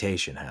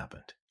visitation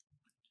happened?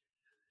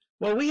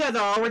 Well, we had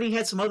already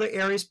had some other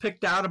areas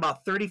picked out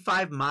about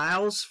 35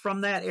 miles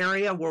from that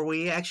area where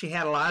we actually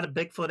had a lot of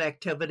Bigfoot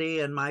activity.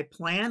 And my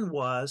plan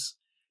was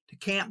to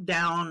camp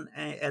down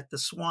at the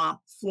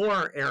swamp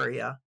floor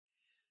area.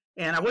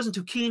 And I wasn't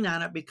too keen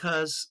on it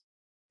because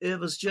it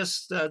was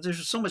just,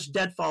 there's so much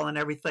deadfall and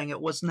everything.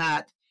 It was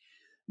not,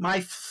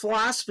 my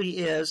philosophy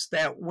is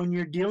that when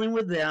you're dealing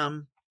with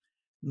them,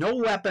 no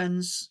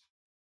weapons,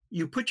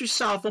 you put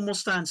yourself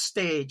almost on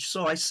stage.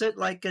 So I sit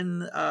like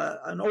in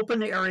an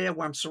open area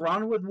where I'm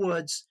surrounded with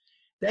woods.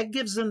 That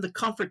gives them the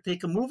comfort. They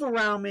can move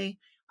around me.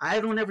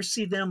 I don't ever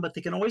see them, but they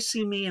can always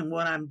see me and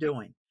what I'm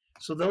doing.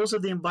 So those are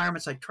the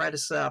environments I try to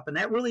set up. And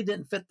that really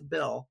didn't fit the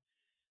bill.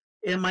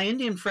 And my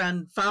Indian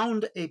friend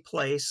found a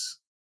place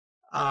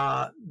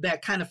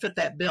that kind of fit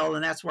that bill.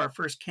 And that's where our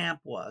first camp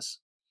was.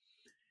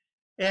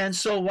 And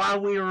so while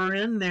we were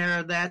in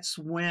there, that's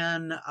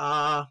when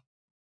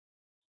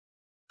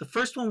the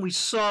first one we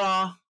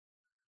saw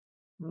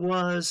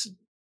was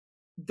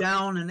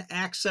down an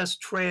access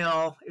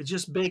trail. It's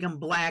just big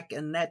and black.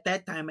 And at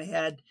that time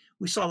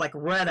we saw like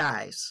red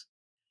eyes.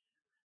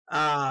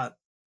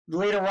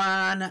 Later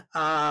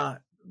on,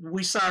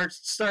 we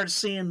started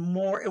seeing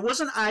more. It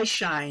wasn't eye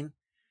shine.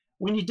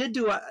 When you did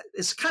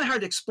it's kind of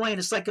hard to explain.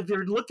 It's like if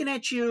you're looking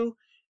at you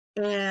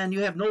and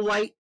you have no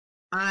light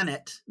on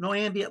it, no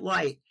ambient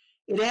light,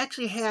 it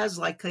actually has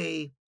like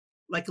a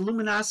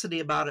luminosity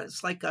about it.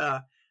 It's like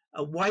a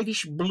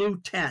whitish blue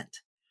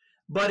tint.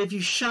 But if you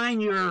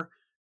shine your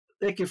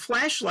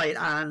flashlight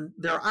on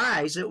their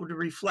eyes, it would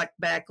reflect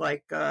back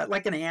like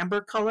an amber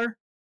color,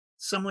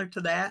 similar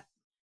to that,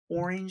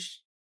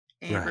 orange,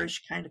 amberish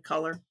kind of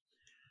color.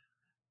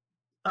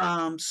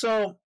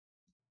 So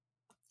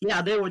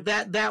yeah, they were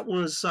that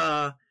was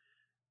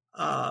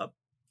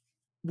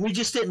we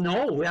just didn't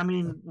know. I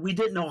mean, we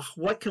didn't know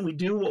what can we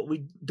do, what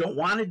we don't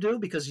want to do,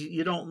 because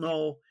you don't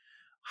know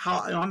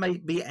how, I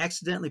might be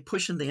accidentally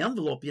pushing the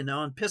envelope,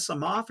 and piss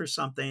them off or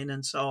something.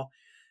 And so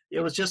it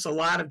was just a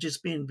lot of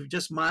just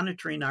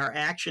monitoring our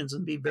actions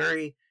and be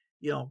very,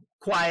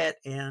 quiet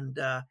and,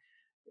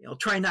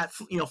 try not,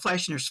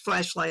 flashing your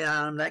flashlight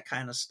on them, that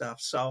kind of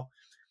stuff. So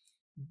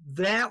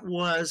that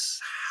was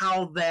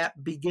how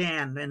that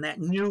began in that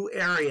new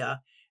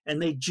area.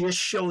 And they just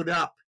showed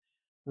up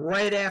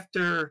right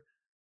after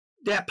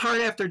that part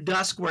after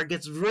dusk where it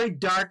gets very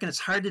dark and it's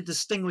hard to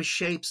distinguish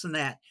shapes and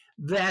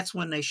that's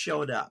when they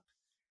showed up.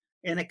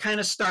 And it kind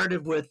of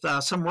started with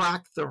some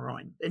rock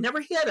throwing. They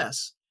never hit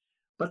us,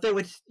 but they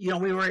would,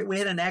 we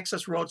had an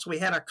access road, so we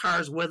had our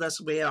cars with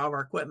us, we had all our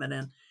equipment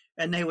in,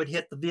 and they would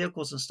hit the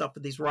vehicles and stuff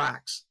with these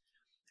rocks.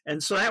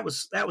 And so that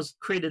was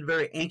created a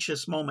very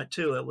anxious moment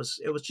too. It was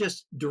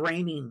just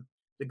draining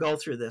to go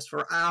through this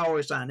for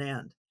hours on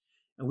end.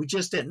 And we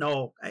just didn't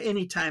know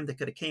any time they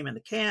could have came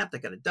into camp, they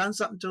could have done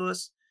something to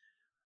us.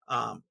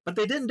 But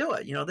they didn't do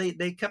it.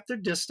 They kept their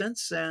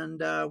distance,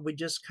 and we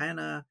just kind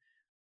of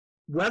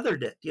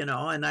weathered it,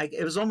 and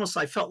it was almost,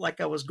 I felt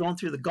like I was going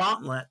through the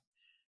gauntlet.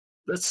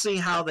 Let's see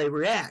how they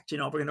react.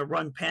 We're going to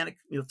run panic,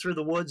 through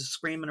the woods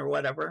screaming or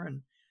whatever.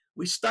 And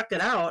we stuck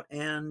it out,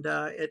 and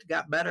it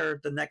got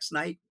better the next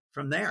night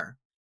from there.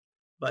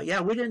 But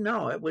yeah, we didn't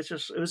know. It was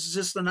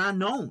just an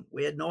unknown.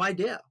 We had no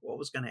idea what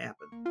was going to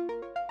happen.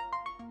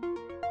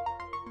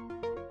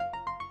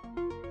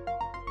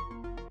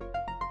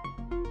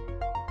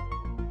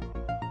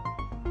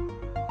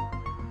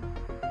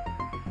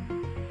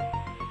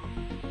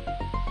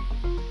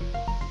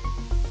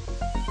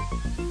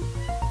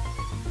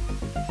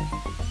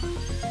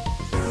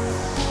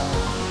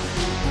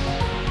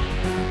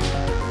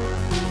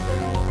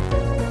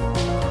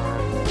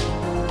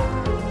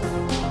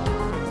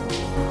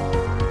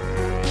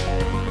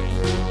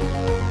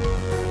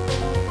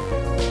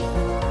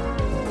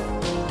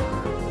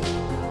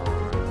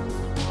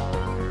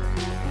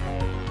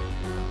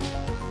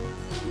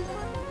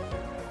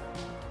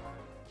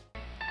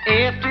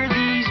 After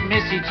these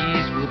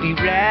messages, we'll be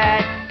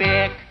right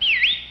back.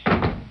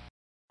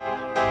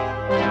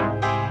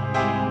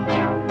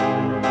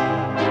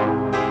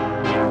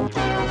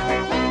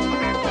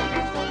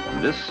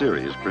 This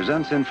series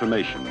presents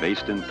information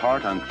based in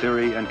part on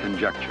theory and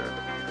conjecture.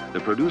 The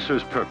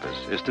producer's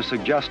purpose is to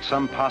suggest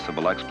some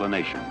possible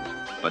explanations,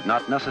 but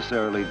not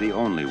necessarily the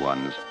only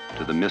ones,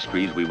 to the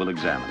mysteries we will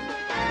examine.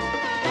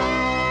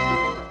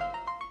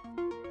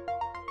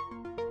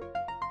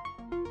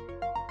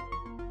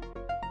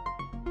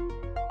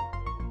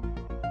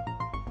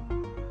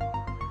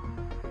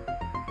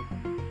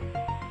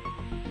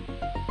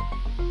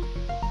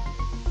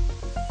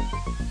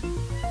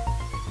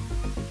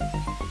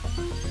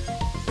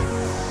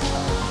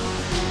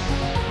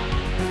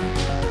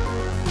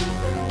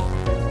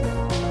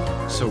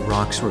 So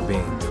rocks were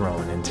being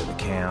thrown into the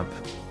camp.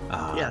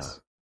 Yes.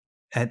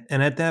 And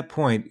at that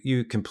point,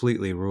 you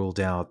completely ruled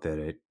out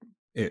that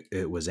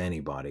it was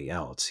anybody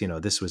else.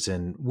 This was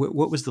in,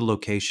 what was the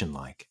location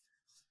like?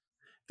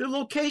 The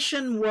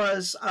location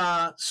was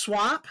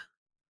swamp.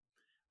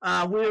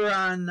 We were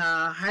on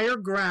higher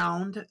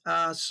ground,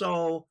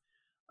 so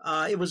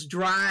it was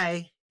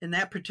dry in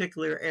that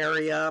particular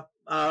area.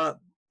 A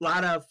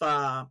lot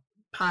of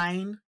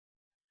pine.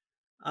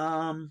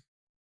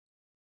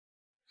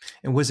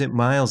 And was it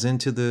miles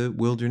into the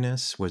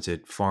wilderness? Was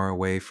it far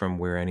away from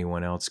where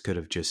anyone else could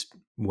have just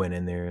went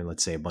in there?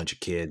 Let's say a bunch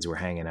of kids were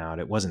hanging out.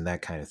 It wasn't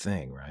that kind of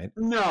thing, right?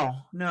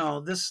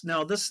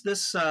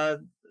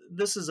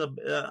 This is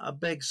a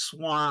big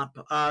swamp.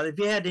 If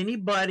you had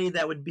anybody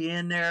that would be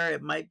in there,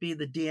 it might be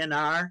the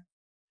DNR.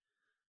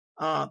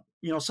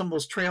 Some of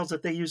those trails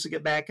that they use to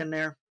get back in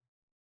there.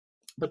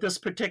 But this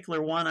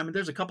particular one, I mean,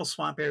 there's a couple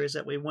swamp areas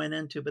that we went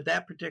into, but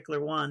that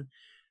particular one,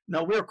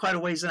 no, we were quite a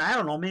ways in. I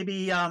don't know,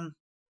 maybe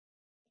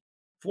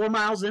 4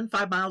 miles in,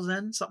 5 miles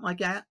in, something like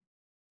that.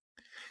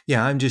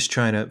 Yeah, I'm just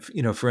trying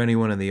to, for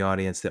anyone in the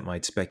audience that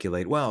might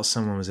speculate, well,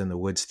 someone was in the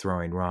woods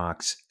throwing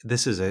rocks.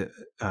 This is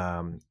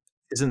isn't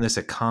this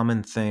a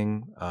common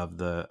thing of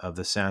the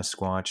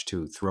Sasquatch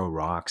to throw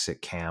rocks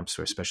at camps,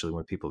 or especially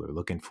when people are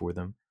looking for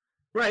them?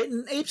 Right,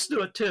 and apes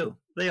do it too.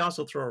 They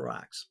also throw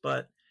rocks,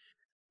 but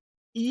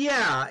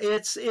yeah,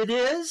 it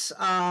is.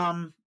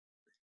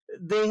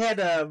 They had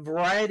a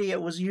variety.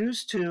 It was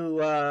used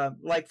to,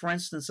 like, for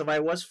instance, if I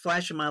was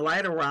flashing my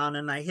light around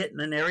and I hit in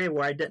an area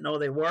where I didn't know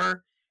they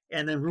were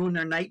and then ruin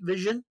their night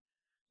vision,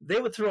 they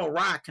would throw a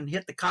rock and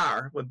hit the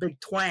car with a big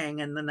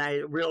twang, and then I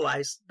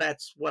realized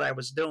that's what I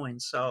was doing.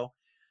 So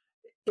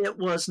it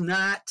was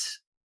not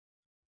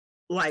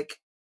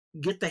like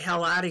get the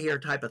hell out of here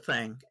type of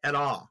thing at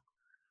all.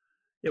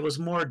 It was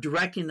more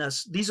directing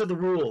us, these are the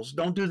rules,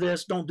 don't do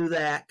this, don't do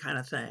that kind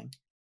of thing.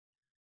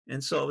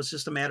 And so it was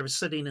just a matter of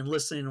sitting and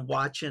listening and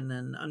watching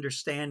and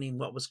understanding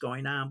what was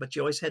going on. But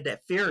you always had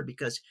that fear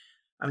because,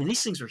 I mean,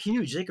 these things were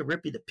huge. They could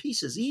rip you to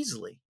pieces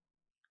easily.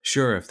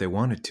 Sure, if they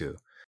wanted to.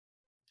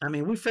 I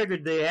mean, we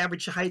figured the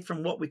average height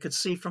from what we could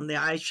see from the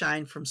eye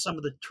shine from some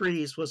of the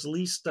trees was at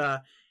least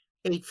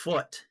 8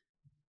 foot.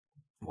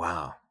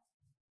 Wow.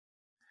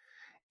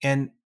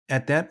 And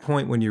at that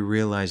point, when you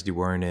realized you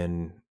weren't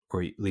in,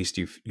 or at least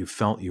you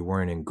felt you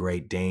weren't in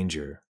great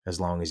danger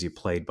as long as you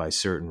played by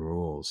certain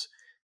rules,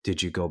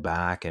 did you go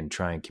back and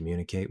try and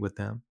communicate with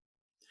them?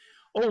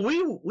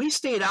 Oh, we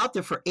stayed out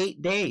there for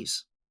 8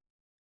 days.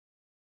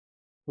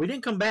 We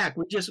didn't come back.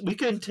 We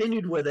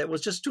continued with it. It was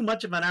just too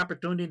much of an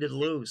opportunity to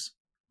lose.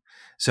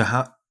 So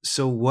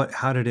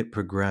how did it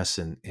progress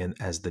in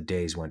as the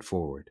days went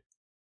forward?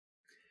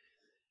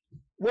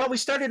 Well, we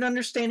started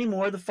understanding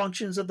more of the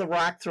functions of the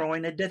rock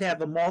throwing. It did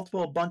have a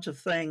bunch of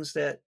things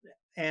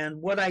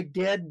and what I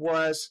did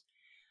was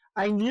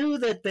I knew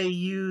that they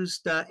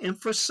used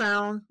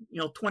infrasound,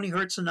 20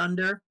 hertz and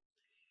under.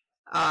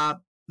 They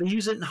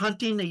use it in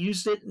hunting. They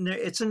used it,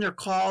 it's in their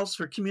calls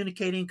for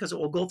communicating because it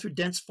will go through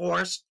dense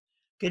forest,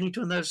 getting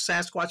to another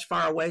Sasquatch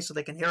far away so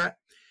they can hear it.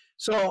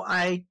 So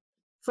I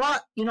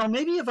thought,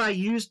 maybe if I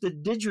used the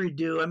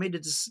didgeridoo, I made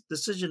a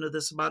decision of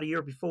this about a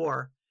year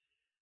before,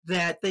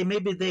 that they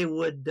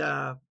would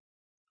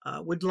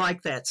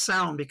like that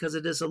sound because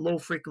it is a low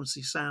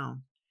frequency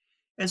sound.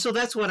 And so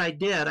that's what I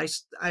did.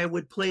 I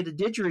would play the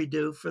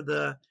didgeridoo for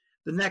the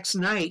next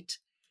night,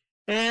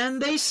 and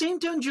they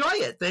seemed to enjoy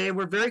it. They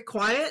were very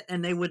quiet,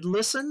 and they would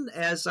listen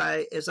as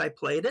I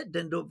played it.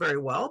 Didn't do it very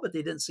well, but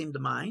they didn't seem to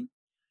mind.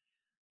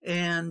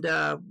 And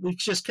we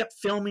just kept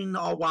filming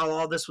while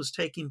all this was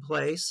taking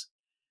place.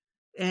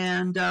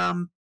 And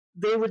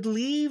they would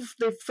leave.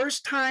 The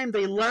first time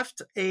they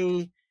left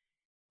a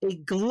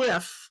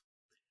glyph,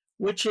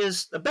 which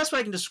is the best way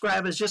I can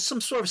describe it, is just some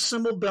sort of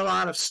symbol built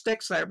out of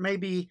sticks that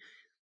maybe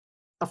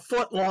a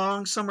foot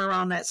long, somewhere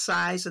around that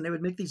size, and they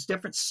would make these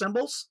different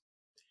symbols,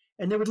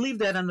 and they would leave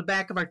that on the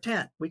back of our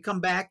tent. We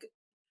come back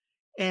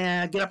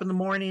and get up in the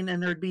morning,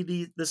 and there'd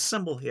be the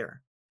symbol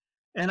here.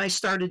 And I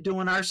started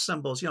doing our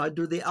symbols. I'd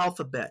do the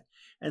alphabet,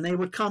 and they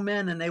would come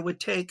in and they would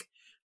take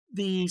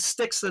the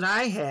sticks that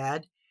I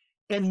had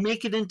and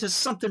make it into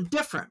something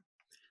different.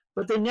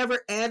 But they never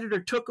added or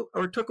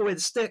took away the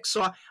sticks.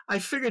 So I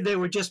figured they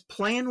were just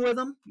playing with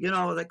them,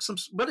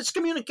 but it's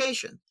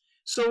communication.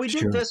 So we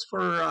did this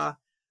for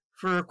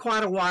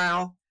quite a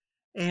while,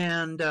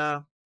 and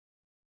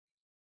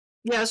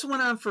this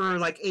went on for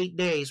like 8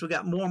 days. We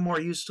got more and more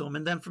used to them,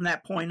 and then from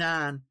that point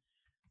on,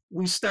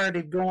 we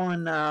started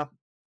going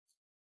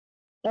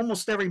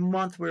almost every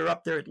month. We were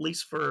up there at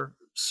least for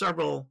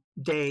several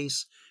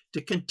days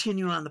to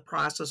continue on the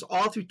process.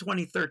 All through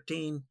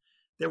 2013,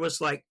 there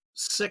was like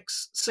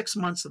six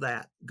months of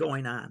that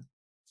going on,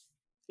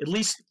 at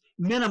least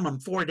minimum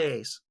 4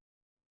 days.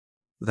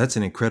 That's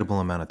an incredible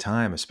amount of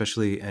time,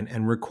 especially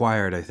and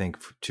required, I think,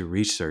 to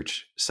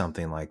research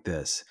something like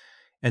this.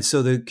 And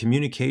so the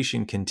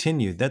communication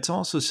continued. That's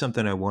also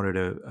something I wanted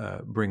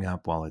to bring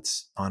up while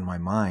it's on my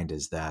mind,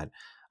 is that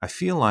I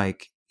feel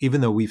like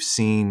even though we've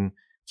seen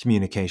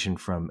communication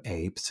from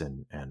apes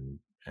and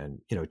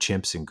and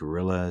chimps and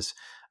gorillas,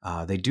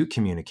 they do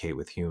communicate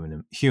with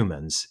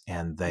humans,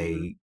 and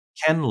they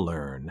can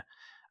learn.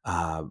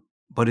 Uh,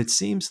 but it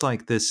seems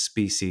like this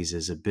species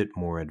is a bit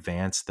more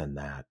advanced than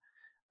that.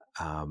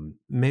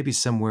 Maybe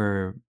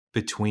somewhere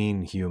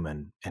between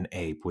human and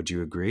ape. Would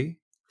you agree?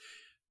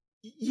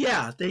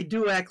 Yeah, they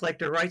do act like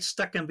they're right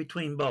stuck in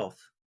between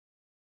both.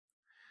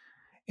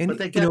 And But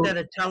they got that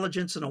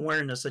intelligence and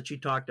awareness that you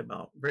talked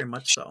about, very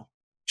much so.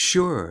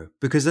 sure,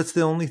 because that's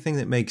the only thing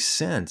that makes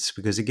sense.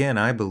 Because again,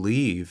 I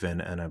believe,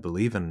 and I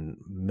believe in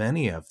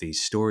many of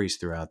these stories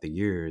throughout the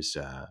years,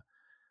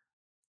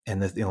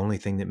 and that the only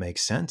thing that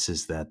makes sense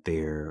is that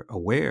they're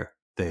aware.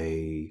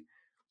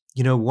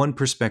 One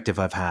perspective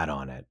I've had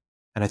on it,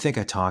 and I think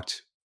I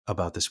talked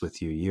about this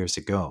with you years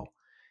ago,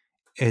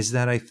 is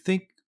that I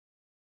think,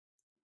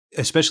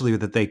 especially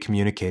that they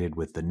communicated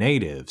with the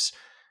natives,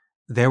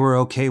 they were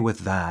okay with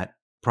that,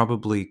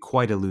 probably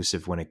quite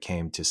elusive when it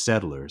came to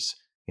settlers,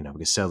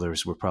 because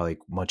settlers were probably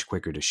much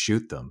quicker to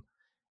shoot them.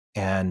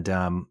 And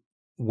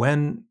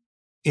when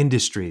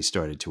industry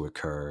started to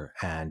occur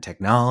and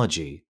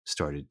technology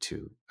started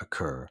to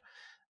occur,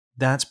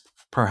 that's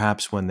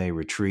perhaps when they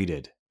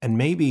retreated and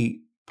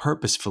maybe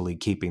purposefully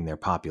keeping their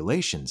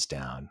populations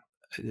down.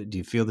 Do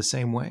you feel the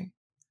same way?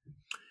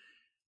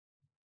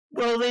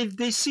 Well,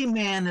 they see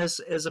man as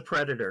a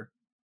predator.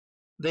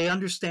 They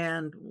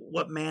understand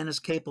what man is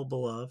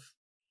capable of,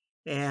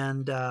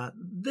 and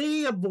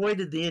they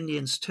avoided the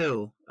Indians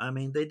too. I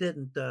mean, they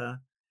didn't.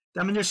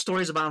 There's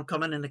stories about them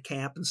coming into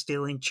camp and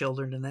stealing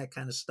children and that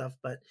kind of stuff,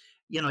 but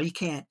you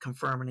can't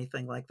confirm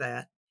anything like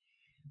that.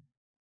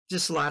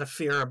 Just a lot of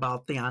fear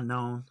about the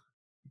unknown.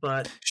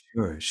 But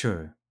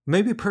Sure.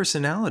 Maybe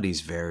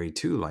personalities vary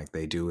too, like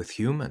they do with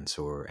humans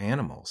or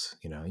animals.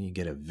 You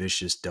get a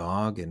vicious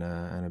dog and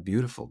a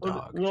beautiful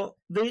dog. well,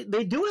 they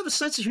do have a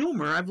sense of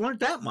humor. I've learned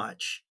that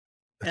much,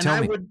 and Tell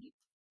I me. would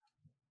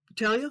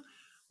tell you.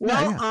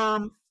 Yeah,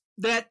 Well,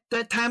 yeah.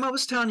 that time I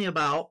was telling you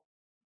about,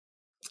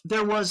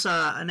 there was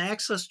an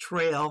access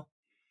trail,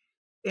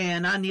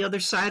 and on the other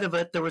side of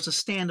it there was a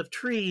stand of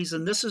trees,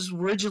 and this is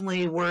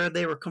originally where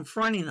they were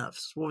confronting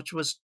us, which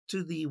was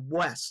to the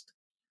west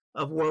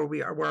of where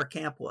our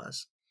camp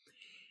was.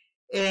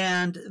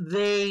 And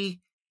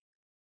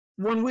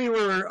when we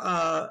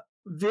were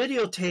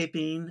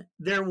videotaping,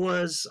 there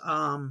was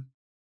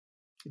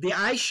the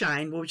eye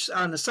shine, which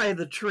on the side of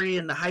the tree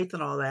and the height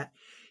and all that.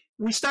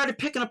 We started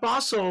picking up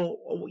also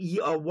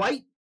a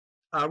white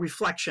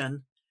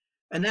reflection,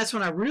 and that's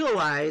when I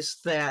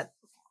realized that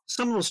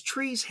some of those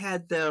trees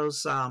had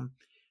those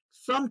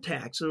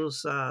thumbtacks,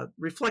 those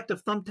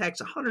reflective thumbtacks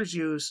that hunters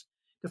use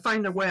to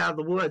find their way out of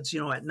the woods,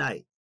 at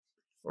night,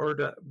 or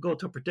to go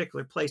to a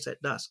particular place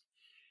at dusk.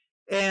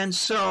 And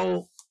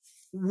so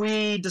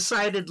we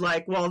decided,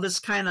 like, well, this is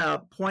kind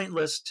of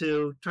pointless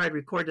to try to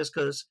record this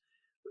because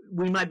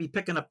we might be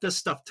picking up this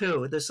stuff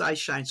too, this ice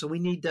shine. So we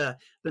need to,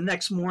 the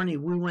next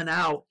morning we went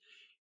out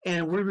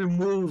and we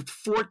removed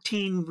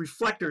 14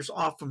 reflectors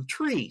off from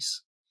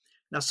trees.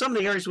 Now, some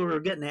of the areas where we were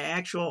getting the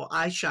actual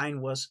eye shine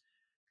was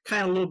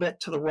kind of a little bit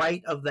to the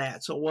right of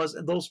that. So it was,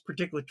 those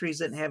particular trees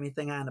didn't have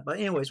anything on it. But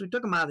anyways, we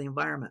took them out of the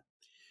environment.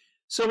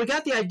 So we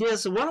got the idea,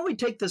 so why don't we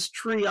take this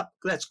tree up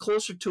that's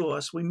closer to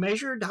us? We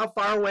measured how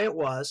far away it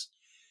was.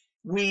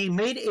 We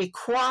made a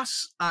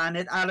cross on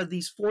it out of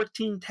these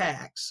 14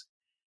 tacks.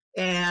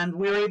 And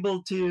we were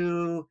able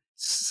to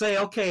say,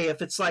 okay,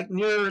 if it's like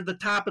near the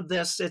top of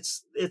this,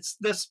 it's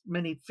this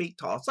many feet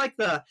tall. It's like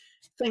the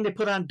thing they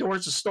put on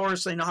doors of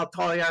stores so you know how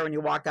tall you are when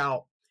you walk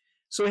out.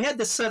 So we had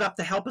this set up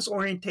to help us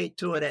orientate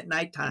to it at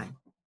nighttime.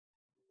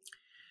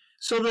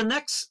 So the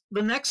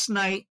next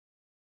night,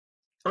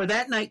 or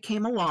that night,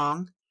 came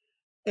along,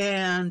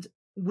 and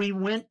we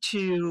went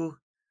to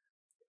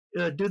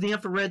do the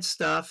infrared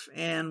stuff,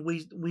 and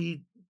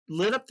we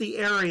lit up the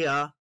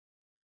area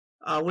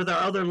with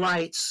our other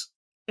lights,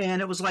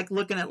 and it was like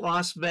looking at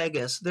Las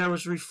Vegas. There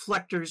was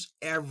reflectors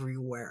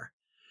everywhere.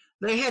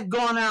 They had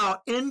gone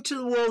out into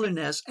the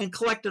wilderness and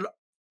collected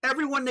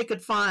everyone they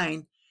could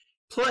find,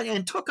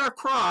 and took our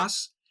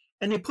cross,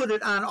 and they put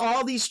it on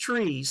all these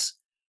trees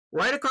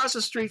right across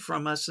the street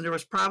from us. And there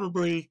was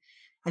probably,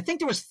 I think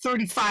there was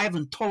 35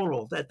 in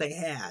total that they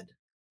had.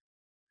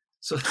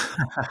 So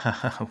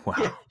Wow.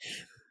 Yeah,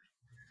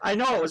 I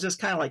know, it was just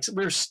kind of like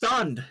we were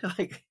stunned.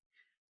 Like,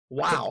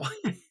 wow.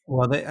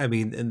 Well,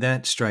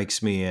 that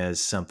strikes me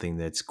as something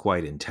that's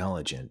quite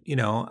intelligent.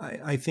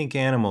 I think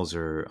animals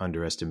are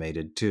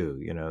underestimated too.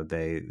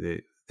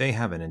 They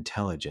have an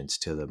intelligence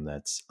to them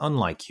that's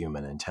unlike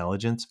human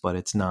intelligence, but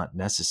it's not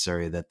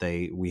necessary that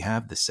we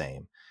have the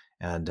same.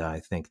 And I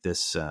think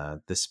this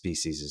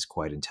species is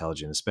quite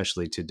intelligent,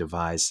 especially to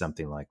devise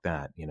something like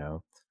that.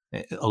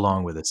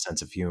 Along with a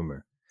sense of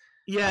humor.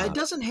 Yeah, it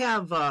doesn't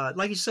have,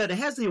 like you said, it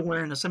has the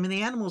awareness. I mean,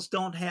 the animals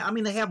don't have, I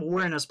mean, they have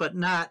awareness, but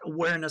not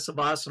awareness of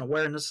us and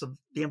awareness of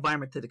the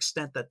environment to the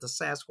extent that the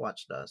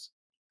Sasquatch does.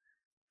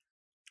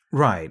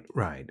 Right.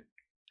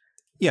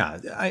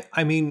 Yeah,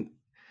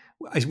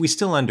 we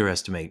still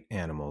underestimate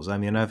animals. I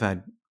mean, I've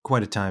had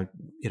quite a time.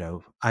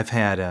 I've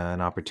had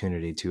an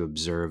opportunity to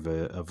observe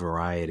a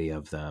variety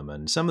of them,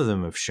 and some of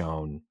them have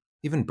shown,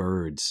 even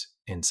birds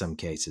in some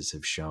cases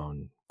have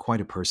shown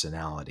quite a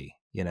personality,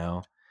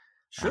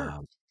 Sure.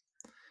 Um,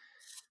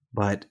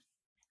 but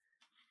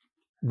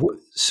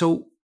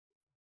so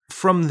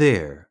from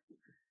there,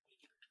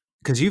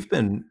 because you've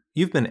been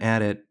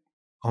at it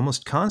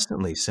almost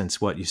constantly since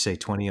what you say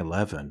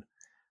 2011.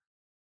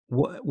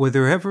 Were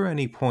there ever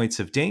any points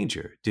of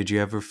danger? Did you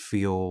ever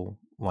feel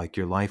like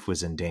your life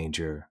was in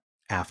danger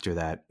after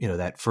that?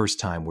 That first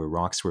time where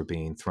rocks were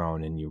being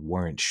thrown and you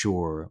weren't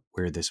sure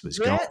where this was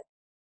going.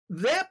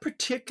 That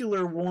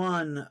particular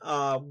one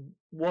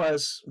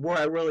was where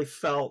I really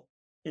felt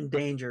in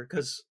danger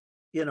because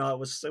it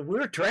was we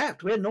were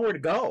trapped. We had nowhere to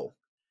go.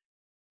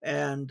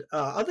 And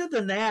other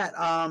than that,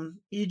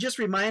 you just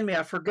remind me.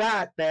 I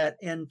forgot that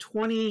in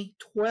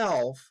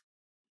 2012,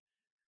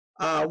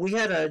 we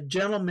had a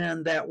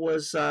gentleman that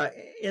was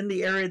in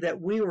the area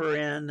that we were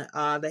in.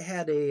 They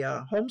had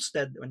a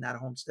homestead, or not a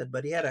homestead,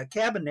 but he had a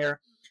cabin there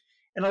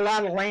and a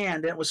lot of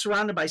land. It was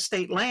surrounded by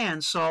state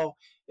land, so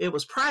it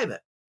was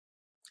private.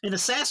 And a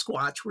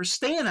Sasquatch were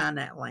staying on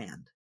that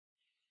land.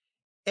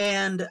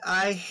 And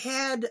I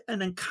had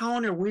an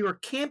encounter. We were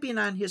camping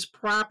on his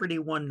property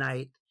one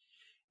night,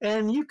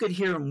 and you could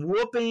hear them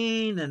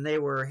whooping, and they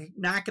were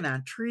knocking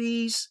on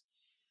trees.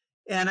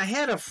 And I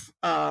had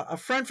a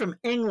friend from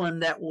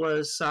England that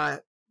was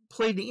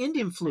played the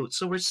Indian flute.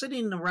 So we're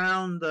sitting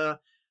around the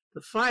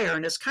fire,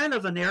 and it's kind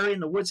of an area in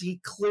the woods he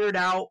cleared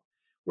out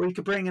where you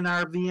could bring an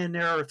RV in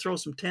there or throw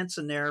some tents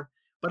in there.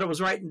 But it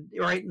was right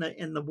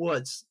in the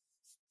woods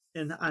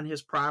on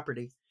his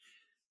property.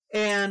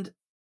 And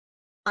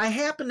I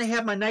happened to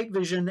have my night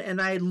vision, and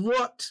I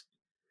looked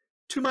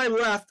to my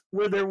left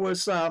where there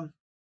was a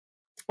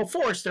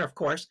forest there, of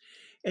course,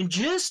 and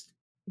just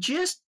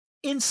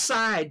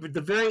inside with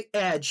the very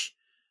edge,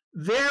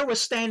 there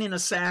was standing a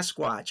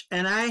Sasquatch,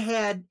 and I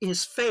had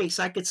his face.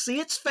 I could see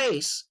its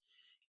face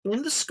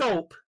in the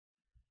scope.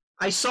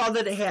 I saw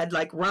that it had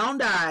like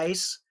round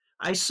eyes.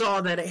 I saw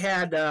that it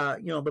had,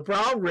 the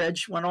brow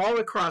ridge went all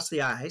across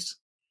the eyes,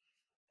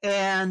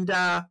 and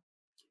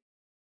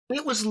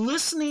it was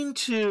listening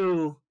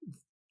to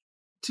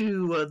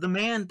the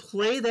man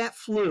play that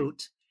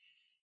flute,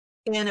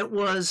 and it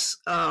was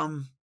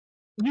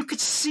you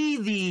could see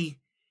the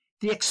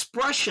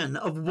expression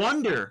of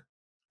wonder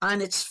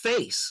on its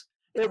face.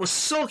 It was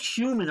so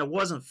human, it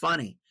wasn't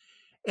funny.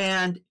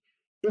 And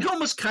it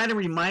almost kind of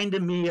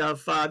reminded me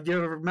of, do you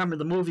ever remember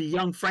the movie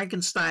Young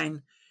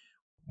Frankenstein,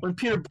 when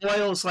Peter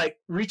Boyle's like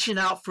reaching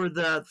out for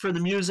the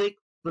music,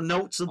 the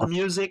notes of the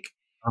music?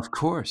 Of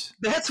course.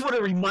 That's what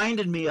it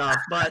reminded me of.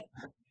 But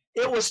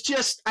it was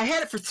just, I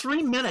had it for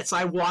 3 minutes.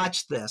 I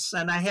watched this,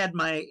 and I had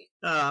my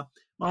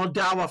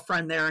Odawa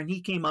friend there, and he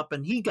came up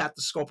and he got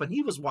the scope and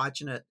he was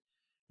watching it,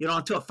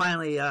 until it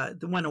finally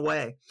went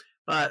away.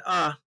 But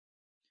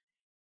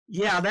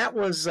yeah, that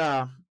was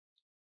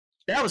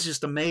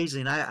just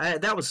amazing. I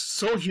that was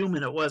so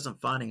human, it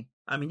wasn't funny.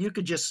 I mean, you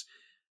could just,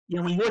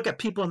 when you look at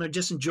people and they're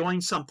just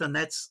enjoying something,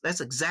 that's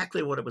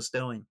exactly what it was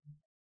doing.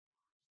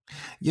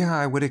 Yeah,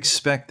 I would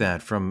expect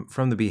that from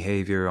the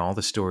behavior, all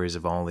the stories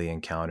of all the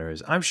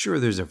encounters. I'm sure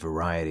there's a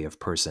variety of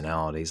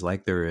personalities,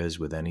 like there is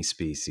with any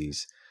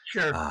species.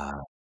 Sure.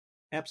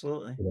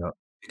 Absolutely.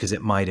 Because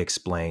it might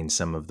explain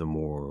some of the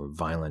more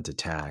violent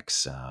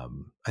attacks.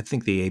 I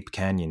think the Ape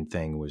Canyon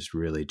thing was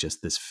really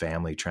just this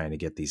family trying to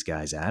get these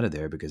guys out of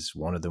there because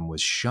one of them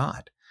was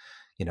shot.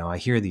 I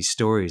hear these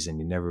stories and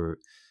you never,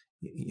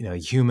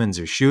 humans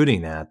are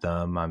shooting at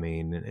them. I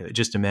mean,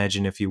 just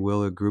imagine, if you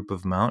will, a group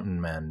of mountain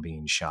men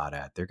being shot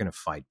at. They're going to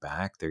fight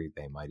back. They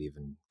might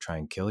even try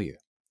and kill you.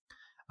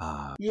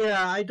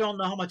 Yeah, I don't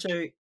know how much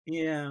I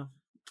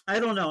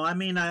don't know. I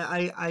mean,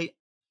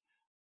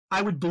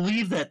 I would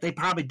believe that they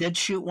probably did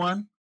shoot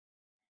one,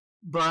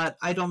 but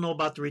I don't know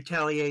about the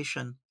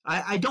retaliation.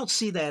 I don't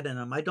see that in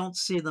them. I don't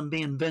see them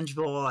being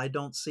vengeful. I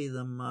don't see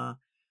them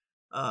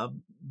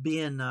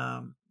being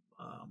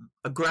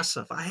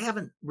aggressive. I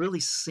haven't really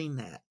seen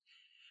that.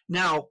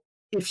 Now,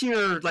 if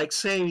you're like,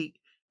 say,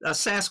 a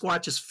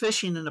Sasquatch is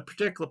fishing in a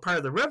particular part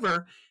of the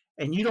river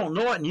and you don't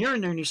know it and you're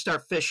in there and you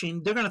start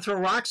fishing, they're going to throw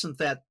rocks and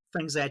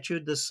things at you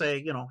to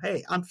say,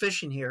 hey, I'm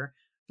fishing here,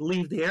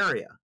 leave the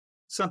area.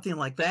 Something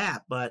like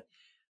that. But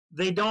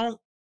I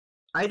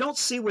don't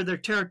see where they're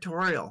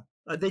territorial.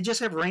 They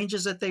just have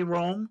ranges that they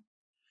roam.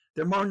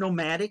 They're more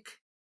nomadic.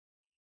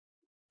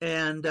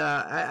 And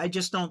I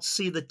just don't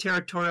see the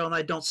territorial, and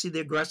I don't see the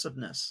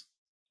aggressiveness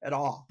at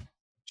all.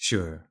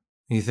 Sure.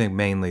 You think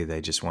mainly they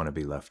just want to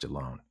be left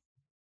alone?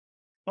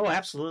 Oh,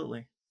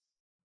 absolutely.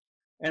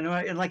 And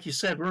like you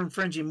said, we're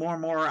infringing more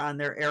and more on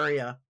their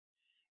area.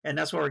 And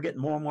that's why we're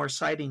getting more and more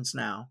sightings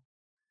now.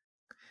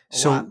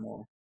 A lot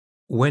more.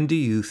 When do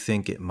you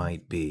think it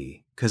might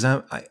be? Because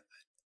I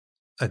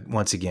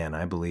once again,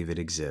 I believe it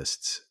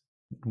exists.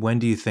 When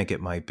do you think it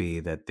might be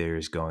that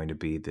there's going to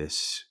be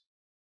this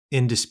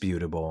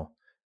indisputable,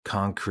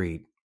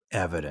 concrete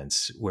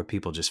evidence where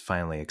people just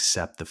finally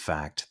accept the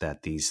fact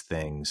that these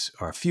things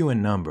are few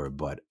in number,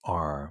 but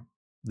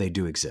they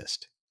do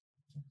exist?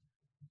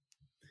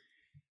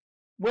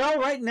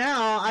 Well, right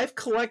now I've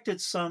collected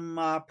some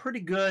pretty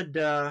good.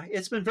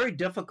 It's been very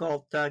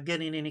difficult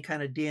getting any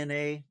kind of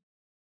DNA,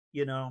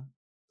 you know,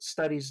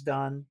 studies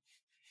done.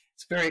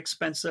 It's very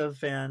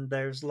expensive, and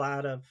there's a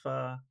lot of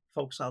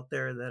folks out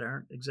there that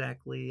aren't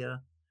exactly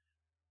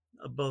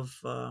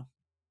above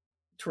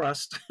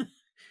trust.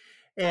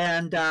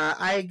 And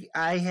I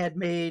had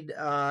made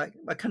a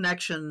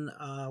connection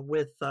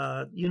with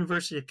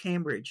University of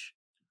Cambridge,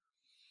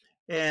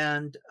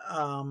 and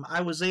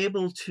I was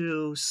able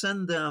to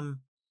send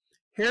them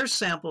hair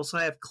samples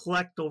I have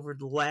collected over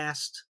the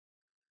last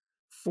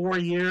 4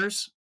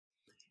 years,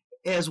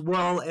 as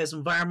well as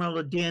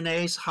environmental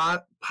DNAs,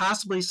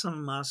 possibly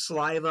some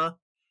saliva.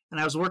 And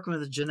I was working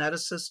with a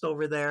geneticist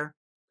over there,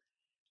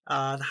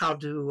 how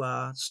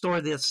to store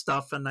this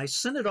stuff. And I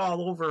sent it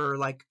all over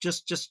like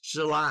just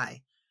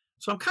July.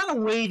 So I'm kind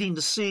of waiting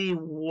to see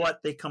what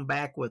they come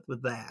back with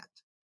that.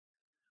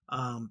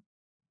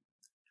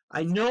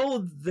 I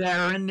know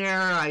they're in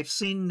there. I've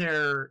seen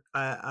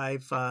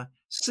I've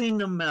seen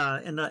them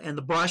in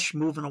the brush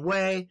moving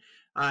away.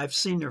 I've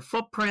seen their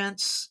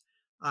footprints.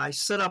 I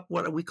set up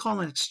what we call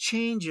an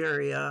exchange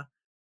area,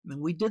 and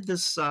we did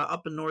this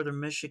up in northern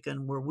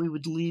Michigan, where we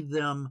would leave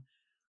them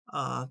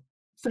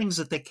things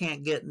that they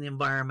can't get in the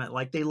environment,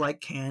 like they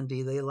like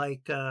candy, they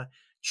like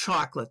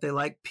chocolate, they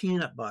like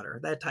peanut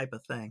butter, that type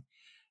of thing,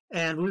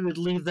 and we would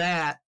leave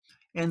that.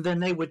 And then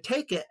they would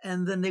take it,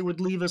 and then they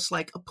would leave us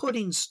like a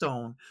pudding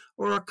stone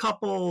or a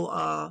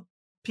couple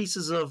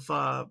pieces of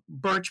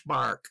birch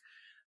bark,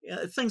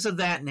 things of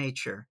that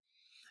nature.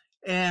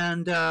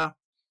 And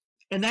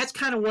that's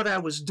kind of what I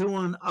was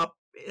doing up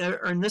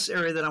in this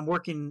area that I'm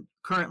working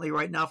currently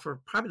right now for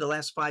probably the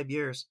last 5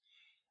 years.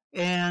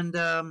 And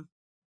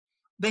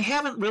they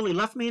haven't really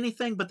left me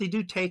anything, but they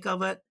do take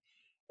of it.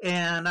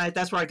 And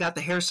that's where I got the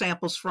hair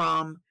samples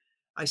from.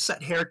 I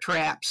set hair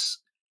traps.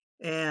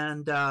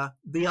 And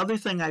the other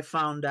thing I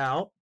found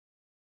out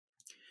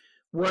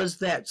was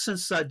that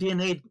since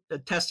DNA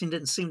testing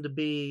didn't seem to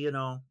be,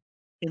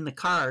 in the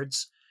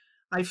cards,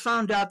 I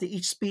found out that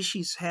each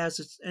species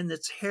has in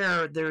its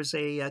hair, there's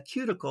a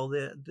cuticle,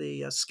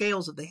 the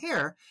scales of the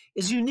hair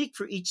is unique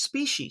for each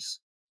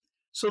species.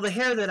 So the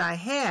hair that I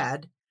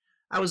had,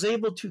 I was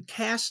able to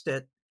cast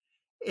it,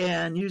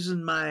 and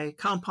using my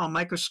compound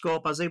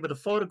microscope, I was able to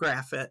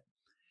photograph it.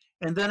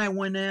 And then I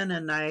went in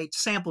and I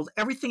sampled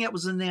everything that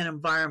was in that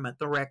environment,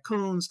 the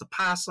raccoons, the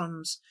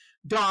possums,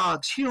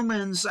 dogs,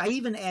 humans. I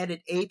even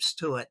added apes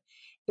to it.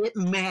 It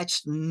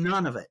matched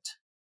none of it.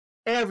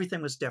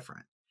 Everything was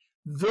different.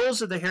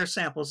 Those are the hair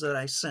samples that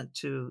I sent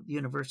to the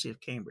University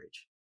of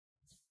Cambridge.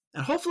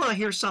 And hopefully I'll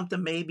hear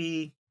something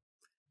maybe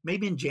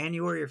in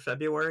January or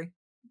February,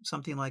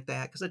 something like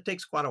that, because it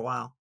takes quite a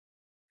while.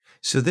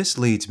 So this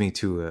leads me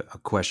to a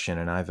question,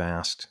 and I've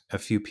asked a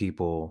few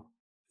people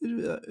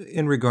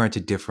in regard to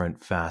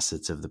different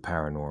facets of the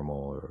paranormal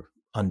or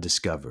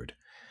undiscovered.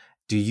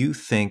 Do you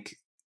think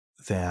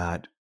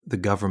that the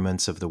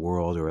governments of the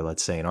world, or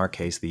let's say in our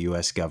case, the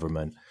U.S.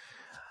 government,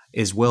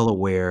 is well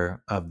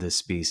aware of this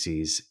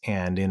species,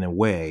 and in a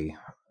way,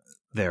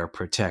 they're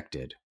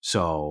protected?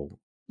 So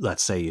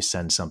let's say you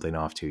send something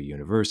off to a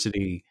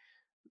university,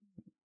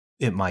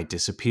 it might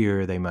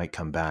disappear, they might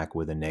come back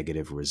with a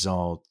negative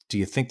result. Do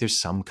you think there's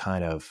some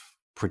kind of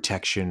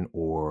protection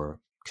or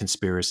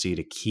conspiracy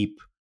to keep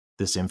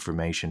this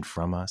information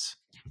from us?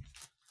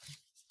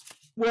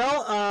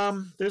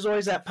 Well, there's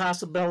always that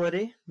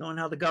possibility, knowing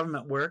how the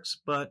government works.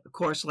 But of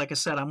course, like I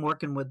said, I'm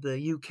working with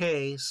the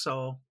UK,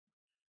 so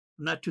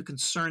I'm not too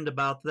concerned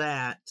about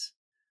that.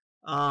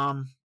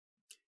 But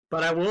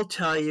I will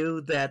tell you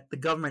that the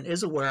government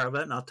is aware of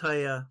it, and I'll tell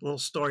you a little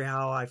story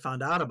how I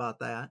found out about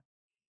that.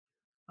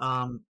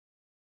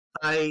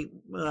 I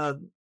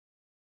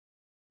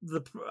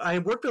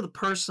worked with a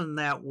person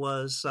that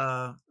was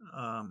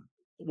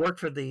worked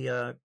for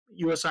the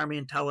U.S. Army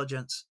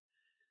Intelligence,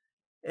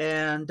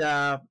 and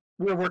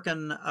we were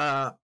working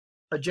a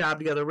job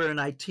together. We were in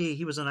IT.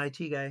 He was an IT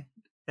guy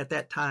at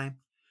that time,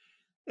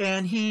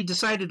 and he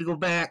decided to go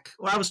back.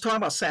 Well, I was talking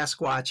about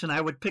Sasquatch, and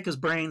I would pick his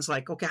brains,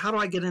 like, okay, how do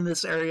I get in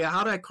this area?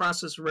 How do I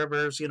cross this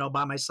rivers,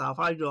 by myself?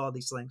 How do I do all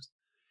these things?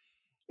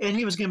 And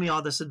he was giving me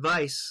all this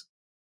advice,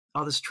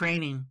 all this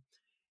training,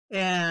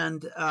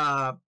 and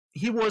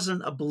he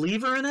wasn't a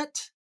believer in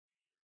it.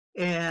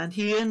 And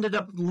he ended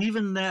up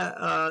leaving that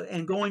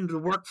and going to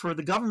work for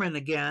the government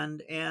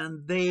again.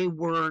 And they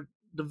were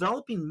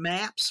developing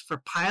maps for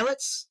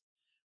pilots.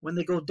 When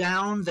they go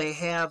down, they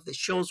have that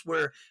shows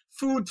where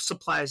food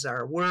supplies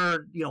are,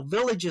 where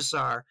villages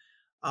are.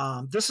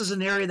 This is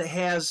an area that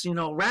has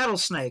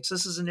rattlesnakes.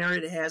 This is an area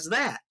that has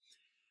that.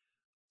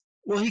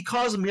 Well, he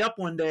calls me up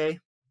one day.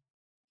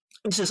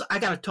 He says, "I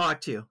got to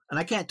talk to you, and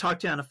I can't talk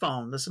to you on the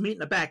phone. Let's meet in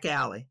the back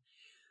alley."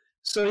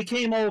 So he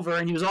came over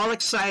and he was all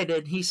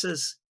excited. He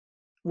says,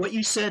 "What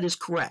you said is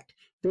correct.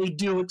 They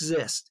do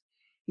exist."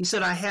 He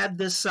said, "I had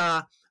this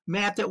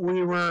map that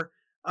we were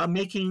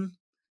making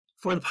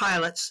for the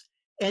pilots.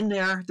 In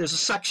there's a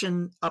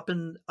section up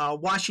in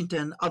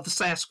Washington of the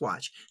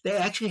Sasquatch. They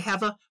actually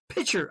have a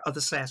picture of the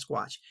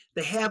Sasquatch.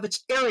 They have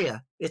its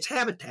area, its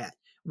habitat.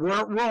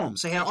 where it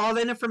roams. They had all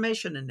that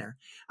information in there.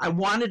 I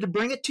wanted to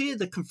bring it to you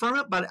to confirm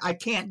it, but I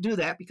can't do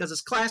that because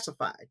it's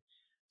classified.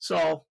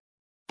 So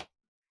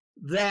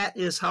that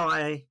is how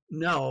I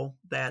know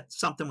that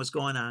something was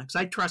going on, because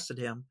I trusted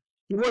him.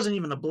 He wasn't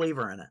even a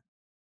believer in it.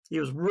 He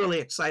was really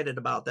excited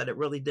about that. It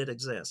really did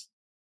exist.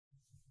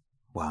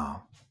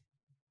 Wow.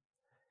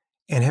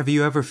 And have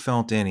you ever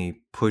felt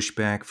any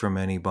pushback from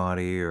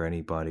anybody or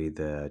anybody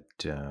that,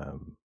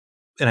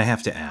 and I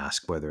have to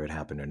ask whether it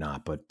happened or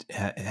not, but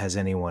has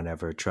anyone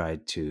ever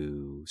tried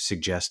to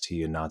suggest to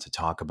you not to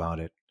talk about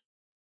it?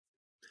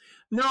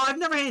 No, I've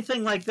never had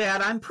anything like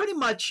that. I'm pretty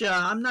much,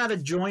 I'm not a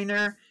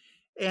joiner,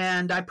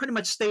 and I pretty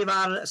much stay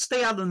out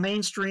of the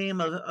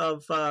mainstream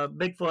of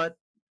Bigfoot.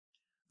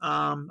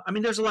 I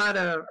mean, there's a lot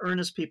of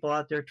earnest people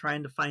out there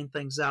trying to find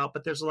things out,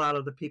 but there's a lot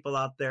of the people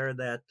out there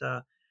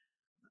that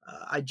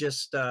I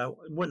just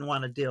wouldn't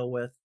want to deal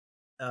with.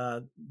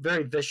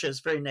 Very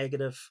vicious, very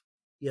negative,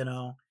 you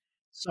know.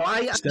 So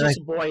I just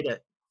avoid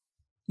it.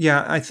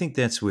 Yeah, I think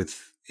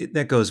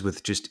that goes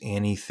with just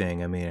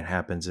anything. I mean, it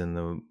happens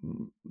in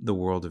the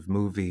world of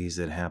movies.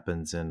 It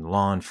happens in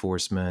law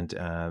enforcement.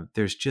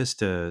 There's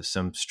just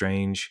some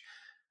strange,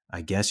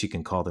 I guess you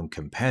can call them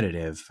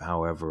competitive.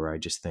 However, I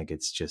just think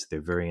it's just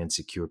they're very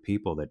insecure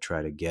people that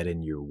try to get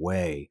in your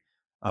way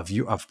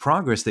of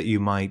progress that you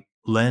might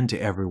lend to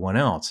everyone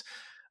else.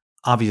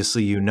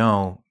 Obviously,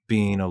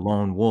 being a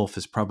lone wolf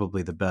is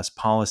probably the best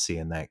policy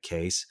in that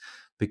case,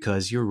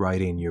 because you're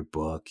writing your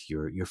book,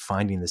 you're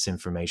finding this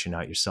information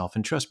out yourself.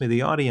 And trust me,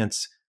 the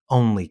audience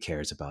only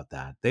cares about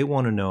that. They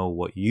want to know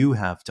what you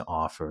have to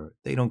offer.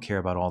 They don't care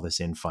about all this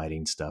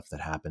infighting stuff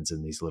that happens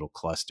in these little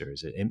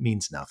clusters. It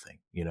means nothing,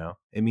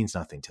 it means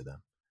nothing to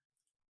them.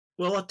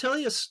 Well, I'll tell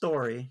you a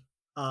story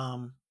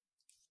that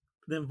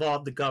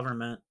involved the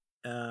government.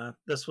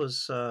 This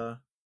was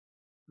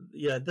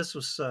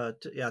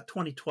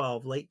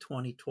 2012, late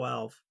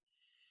 2012.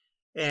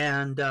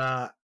 And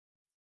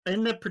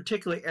in the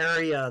particular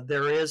area,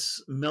 there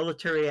is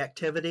military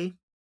activity.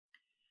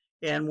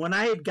 And when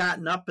I had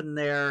gotten up in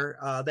there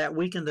that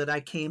weekend that I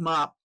came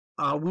up,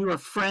 we were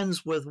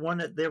friends with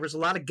there was a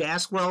lot of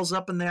gas wells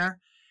up in there.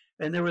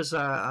 And there was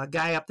a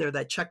guy up there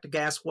that checked the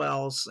gas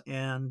wells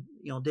and,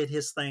 did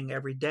his thing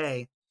every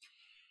day.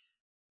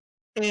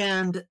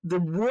 And the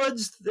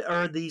woods,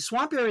 or the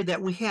swamp area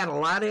that we had a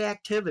lot of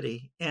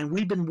activity, and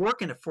we've been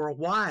working it for a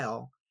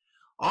while,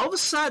 all of a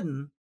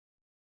sudden,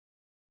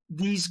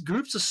 these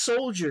groups of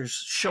soldiers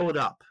showed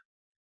up.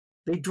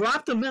 They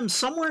dropped them in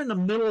somewhere in the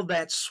middle of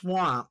that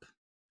swamp,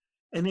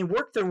 and they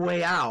worked their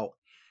way out.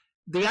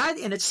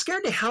 And it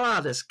scared the hell out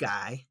of this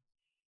guy.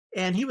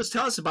 And he was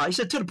telling us about it. He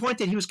said to the point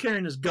that he was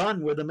carrying his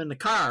gun with him in the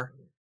car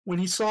when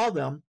he saw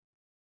them.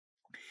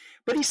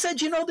 But he said,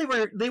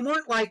 they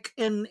weren't like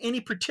in any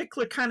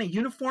particular kind of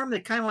uniform. They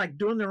kind of like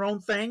doing their own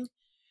thing,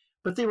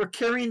 but they were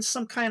carrying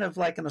some kind of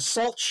like an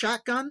assault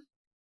shotgun.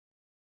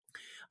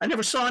 I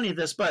never saw any of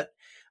this,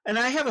 and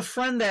I have a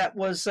friend that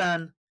was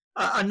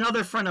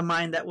another friend of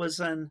mine that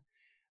was on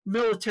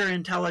military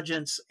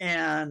intelligence,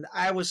 and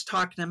I was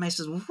talking to him. I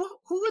said,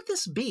 well, who would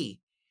this be?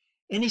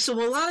 And he said,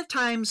 well, a lot of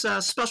times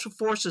special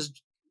forces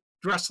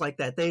dress like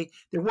that. They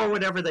wear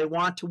whatever they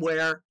want to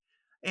wear,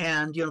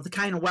 and the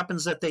kind of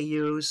weapons that they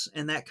use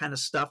and that kind of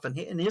stuff. And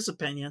in his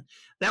opinion,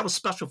 that was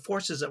special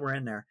forces that were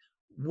in there.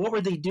 What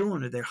were they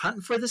doing? Are they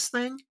hunting for this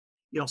thing?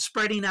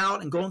 Spreading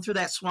out and going through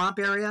that swamp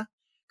area?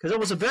 Because it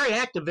was a very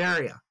active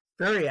area,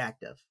 very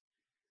active.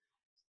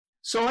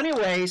 So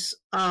anyways,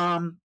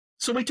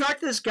 so we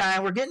talked to this guy.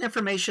 We're getting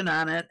information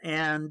on it.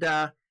 And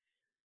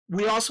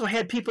we also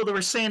had people that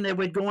were saying they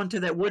would go into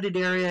that wooded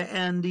area,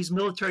 and these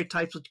military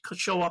types would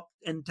show up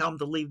and tell them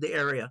to leave the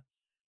area.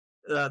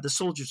 The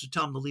soldiers would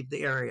tell them to leave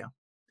the area.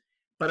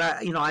 But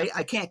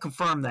I can't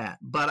confirm that,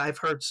 but I've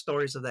heard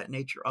stories of that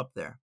nature up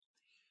there.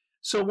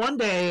 So one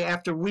day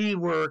after we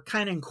were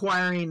kind of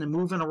inquiring and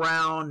moving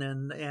around,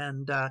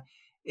 and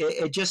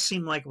it just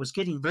seemed like it was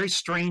getting very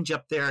strange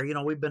up there.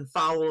 We've been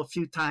followed a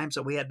few times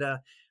that we had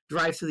to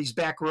drive through these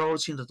back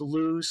roads, to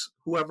lose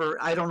whoever.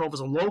 I don't know if it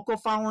was a local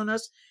following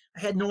us. I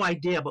had no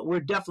idea, but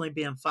we're definitely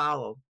being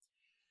followed.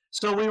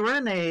 So we were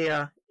in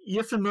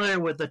you're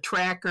familiar with the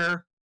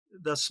tracker,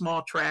 the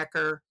small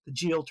tracker, the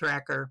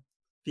geo-tracker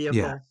vehicle?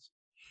 Yeah.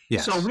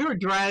 Yes. So we were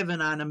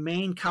driving on a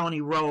main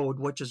county road,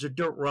 which is a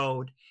dirt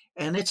road,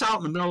 and it's out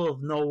in the middle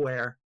of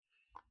nowhere.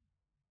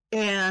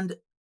 And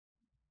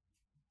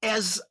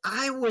as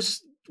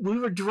we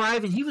were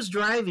driving, he was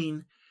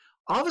driving,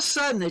 all of a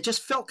sudden it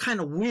just felt kind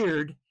of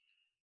weird.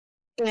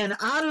 And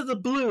out of the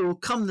blue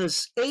come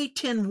this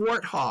A10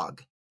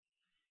 warthog.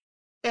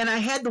 And I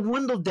had the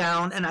window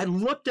down and I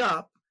looked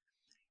up.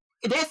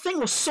 And that thing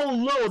was so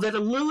low that it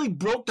literally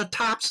broke the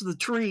tops of the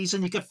trees,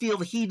 and you could feel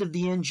the heat of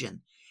the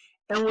engine.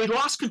 And we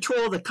lost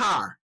control of the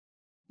car.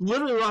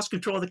 Literally lost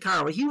control of the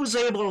car. But he was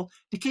able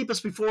to keep us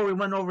before we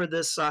went over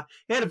this.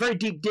 He had a very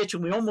deep ditch,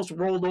 and we almost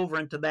rolled over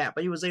into that,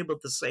 but he was able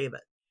to save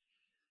it.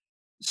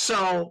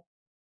 So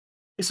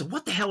I said,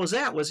 what the hell was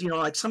that? Was,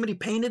 like somebody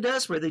painted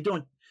us? Were they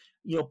doing,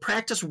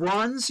 practice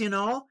runs, We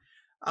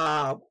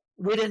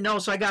didn't know,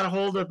 so I got a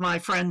hold of my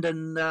friend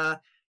in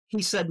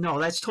he said, no,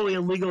 that's totally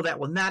illegal. That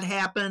will not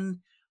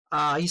happen.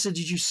 He said,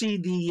 did you see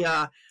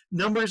the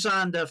numbers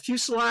on the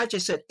fuselage? I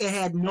said, it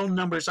had no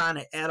numbers on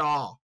it at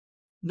all.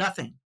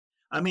 Nothing.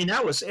 I mean,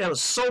 it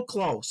was so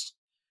close.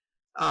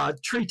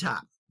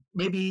 Treetop,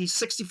 maybe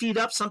 60 feet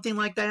up, something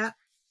like that.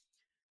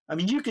 I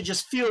mean, you could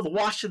just feel the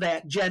wash of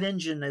that jet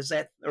engine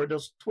or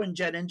those twin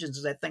jet engines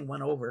as that thing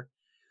went over.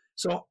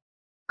 So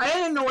I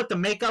didn't know what to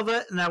make of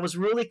it, and I was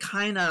really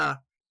kind of,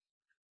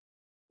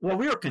 well,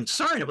 we were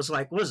concerned. It was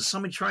like, was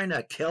somebody trying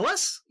to kill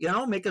us?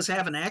 Make us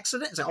have an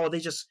accident? Say, oh,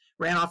 they just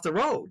ran off the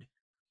road.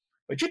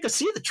 But you could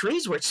see the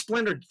trees where it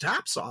splintered the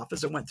tops off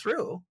as it went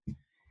through,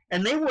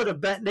 and they would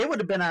have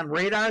been on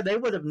radar. They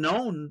would have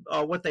known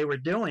what they were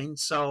doing.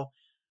 So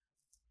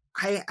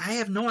I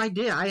have no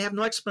idea. I have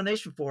no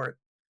explanation for it.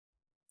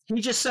 He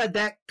just said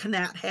that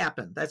cannot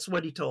happen. That's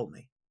what he told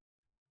me.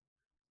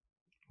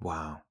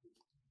 Wow.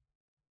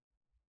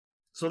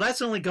 So that's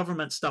the only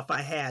government stuff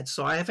I had.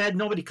 So I have had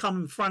nobody come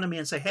in front of me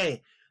and say,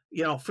 hey,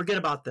 forget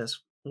about this.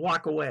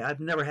 Walk away.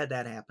 I've never had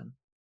that happen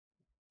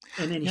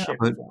in any shape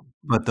or form.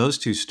 But those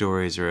two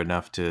stories are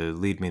enough to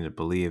lead me to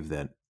believe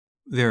that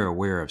they're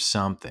aware of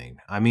something.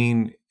 I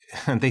mean,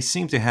 they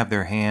seem to have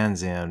their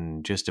hands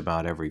in just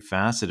about every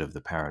facet of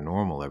the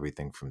paranormal,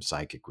 everything from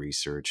psychic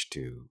research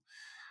to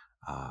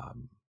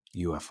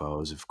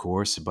UFOs, of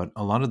course. But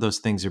a lot of those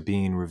things are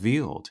being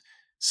revealed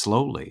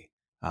slowly.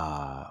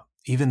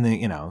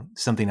 Even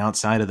something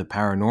outside of the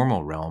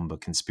paranormal realm,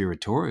 but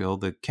conspiratorial,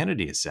 the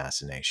Kennedy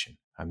assassination.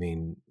 I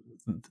mean,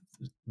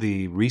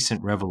 the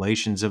recent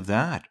revelations of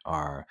that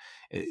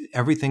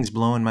everything's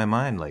blowing my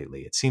mind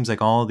lately. It seems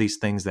like all of these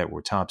things that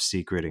were top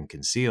secret and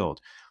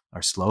concealed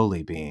are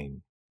slowly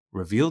being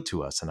revealed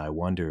to us. And I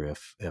wonder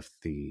if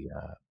the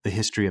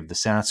history of the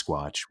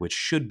Sasquatch, which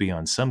should be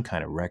on some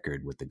kind of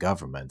record with the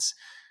governments,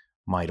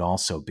 might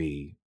also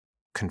be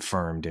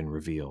confirmed and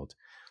revealed.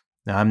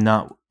 Now,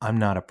 I'm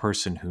not a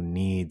person who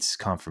needs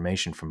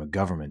confirmation from a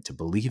government to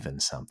believe in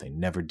something.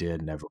 Never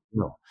did, never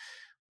will.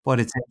 But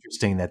it's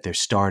interesting that they're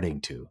starting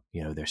to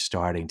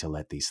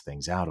let these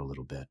things out a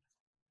little bit.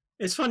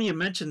 It's funny you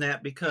mentioned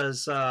that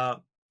because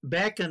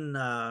back in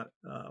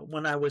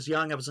when I was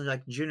young, I was in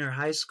like junior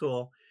high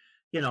school.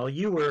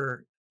 You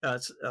were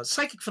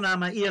psychic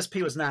phenomena.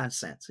 ESP was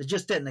nonsense. It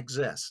just didn't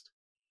exist.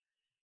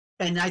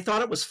 And I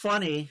thought it was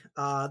funny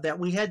that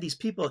we had these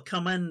people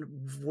come in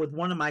with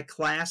one of my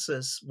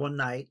classes one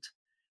night.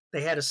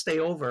 They had to stay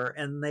over,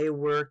 and they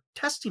were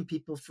testing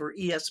people for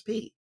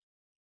ESP.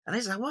 And I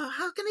said, well,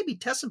 how can they be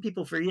testing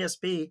people for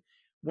ESP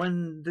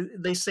when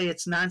they say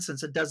it's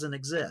nonsense, it doesn't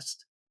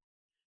exist?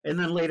 And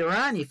then later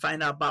on, you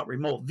find out about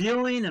remote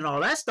viewing and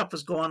all that stuff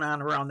was going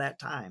on around that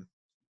time.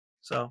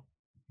 So.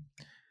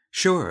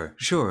 Sure.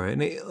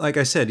 And like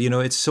I said,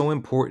 it's so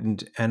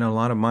important. And a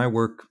lot of my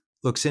work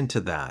looks into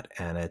that.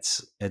 And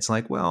it's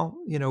like, well,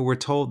 we're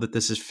told that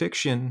this is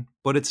fiction,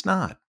 but it's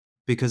not,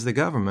 because the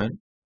government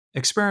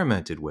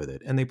experimented with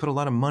it and they put a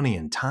lot of money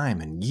and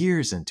time and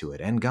years into it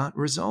and got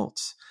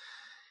results.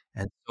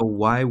 And so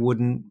why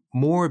wouldn't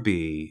more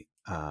be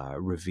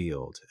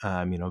revealed?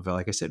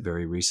 Like I said,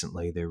 very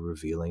recently, they're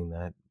revealing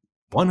that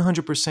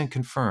 100%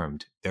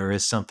 confirmed there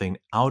is something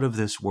out of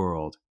this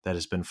world that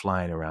has been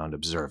flying around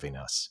observing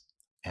us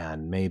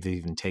and maybe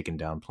even taken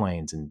down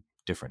planes in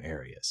different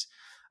areas.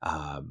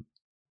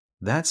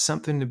 That's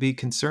something to be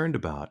concerned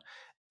about.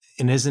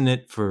 And isn't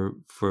it for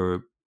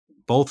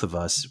both of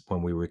us,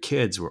 when we were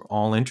kids, we're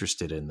all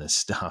interested in this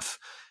stuff,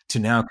 to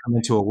now come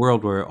into a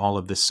world where all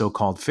of this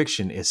so-called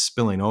fiction is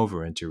spilling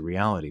over into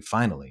reality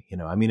finally.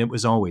 It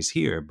was always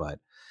here, but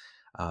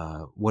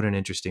what an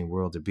interesting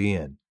world to be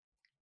in.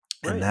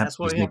 Right. And that's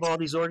why we have all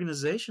these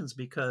organizations,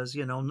 because,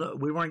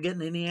 we weren't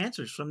getting any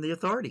answers from the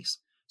authorities.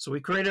 So we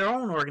created our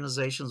own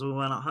organizations. We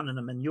went out hunting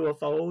them in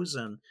UFOs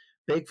and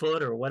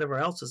Bigfoot or whatever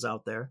else is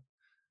out there.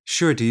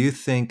 Sure. Do you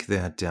think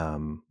that,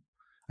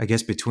 I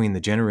guess, between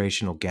the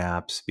generational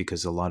gaps,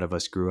 because a lot of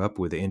us grew up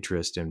with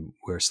interest and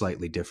we're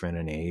slightly different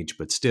in age,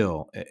 but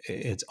still,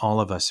 it's all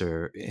of us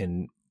are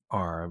in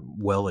our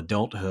well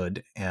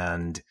adulthood,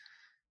 and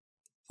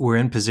we're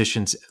in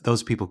positions,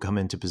 those people come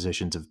into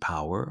positions of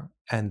power,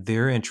 and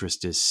their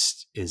interest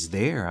is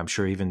there. I'm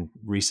sure even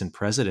recent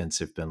presidents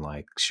have been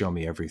like, show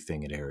me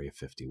everything at Area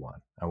 51.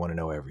 I want to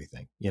know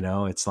everything.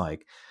 It's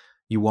like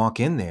you walk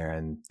in there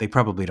and they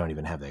probably don't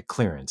even have that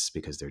clearance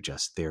because they're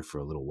just there for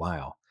a little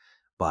while.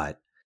 But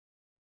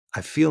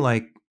I feel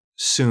like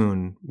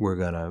soon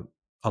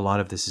a lot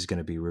of this is going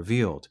to be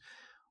revealed.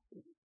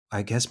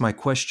 I guess my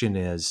question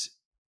is,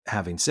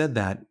 having said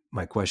that,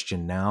 my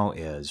question now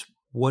is,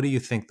 what do you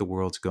think the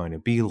world's going to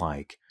be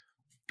like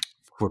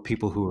for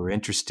people who are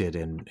interested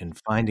in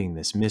finding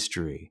this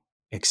mystery,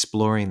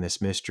 exploring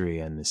this mystery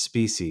and this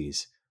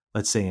species,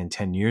 let's say in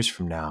 10 years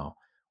from now,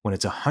 when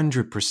it's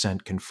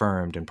 100%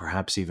 confirmed and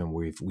perhaps even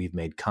we've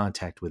made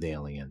contact with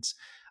aliens,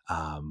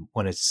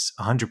 when it's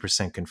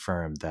 100%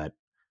 confirmed that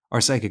our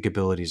psychic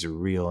abilities are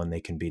real and they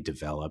can be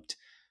developed,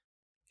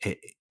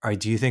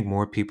 do you think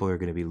more people are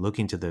going to be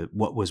looking to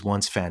what was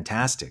once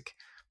fantastic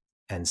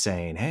and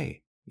saying,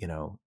 hey,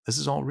 this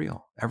is all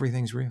real.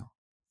 Everything's real?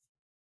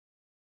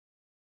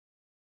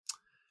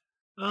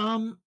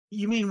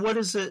 You mean what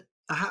is it?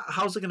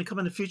 How's it going to come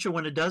in the future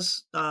when it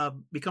does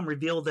become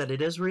revealed that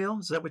it is real?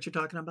 Is that what you're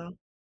talking about?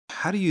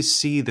 How do you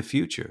see the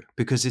future?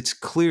 Because it's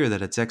clear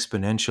that it's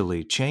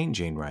exponentially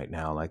changing right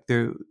now. Like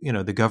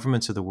the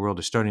governments of the world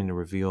are starting to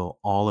reveal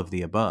all of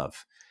the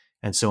above.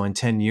 And so in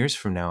 10 years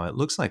from now, it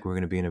looks like we're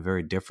going to be in a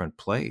very different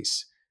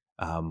place.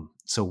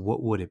 So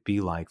what would it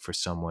be like for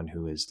someone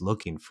who is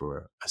looking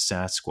for a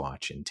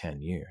Sasquatch in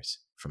 10 years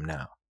from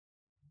now?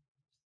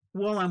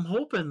 Well, I'm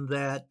hoping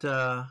that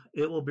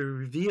it will be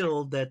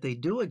revealed that they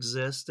do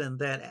exist and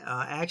that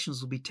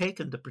actions will be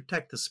taken to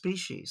protect the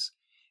species.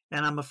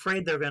 And I'm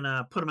afraid they're going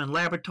to put them in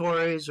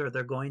laboratories or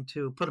they're going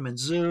to put them in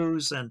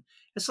zoos. And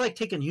it's like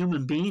taking a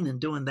human being and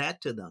doing that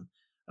to them.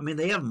 I mean,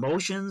 they have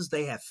emotions,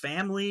 they have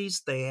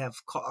families, they have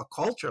a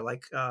culture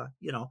like,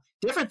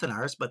 different than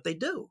ours, but they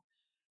do.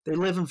 They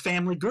live in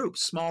family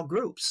groups, small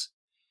groups.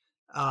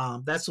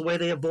 That's the way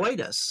they avoid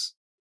us.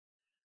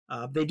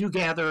 They do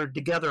gather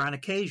together on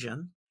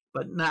occasion,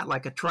 but not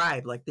like a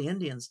tribe like the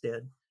Indians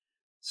did.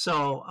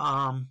 So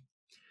I'm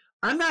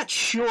not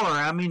sure.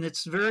 I mean,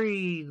 it's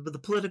the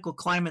political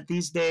climate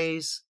these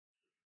days.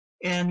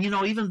 And,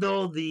 even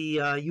though the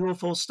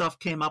UFO stuff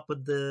came up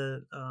with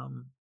the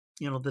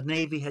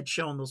Navy had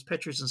shown those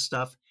pictures and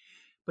stuff,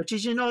 but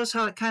did you notice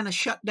how it kind of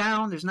shut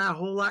down? There's not a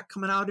whole lot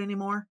coming out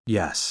anymore.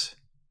 Yes.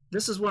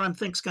 This is what I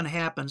think is going to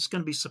happen. It's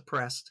going to be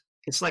suppressed.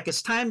 It's like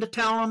it's time to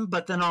tell them,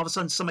 but then all of a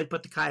sudden somebody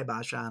put the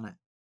kibosh on it.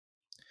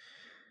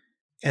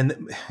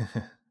 And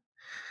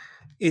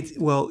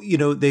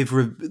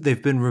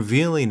they've been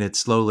revealing it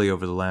slowly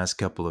over the last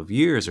couple of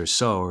years or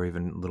so, or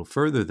even a little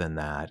further than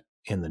that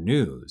in the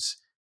news.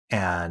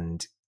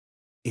 And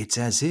it's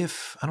as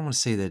if, I don't want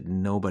to say that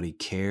nobody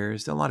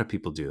cares. A lot of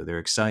people do. They're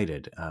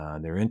excited.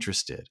 They're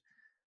interested.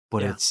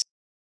 But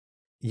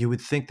you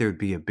would think there would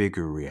be a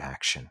bigger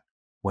reaction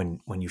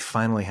when you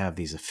finally have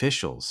these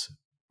officials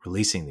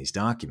releasing these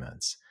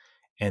documents,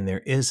 and there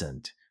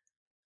isn't.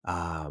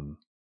 And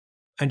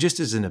just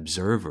as an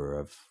observer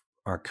of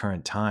our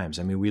current times,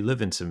 I mean, we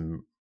live in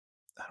some,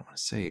 I don't want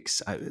to say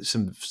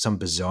some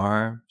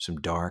bizarre, some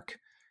dark,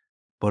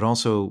 but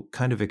also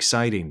kind of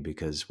exciting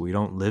because we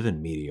don't live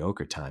in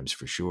mediocre times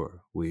for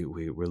sure.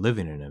 We're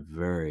living in a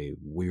very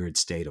weird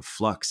state of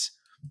flux,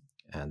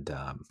 and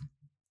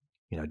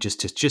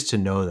just to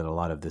know that a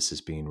lot of this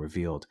is being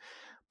revealed.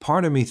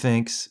 Part of me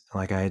thinks,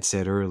 like I had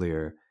said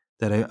earlier,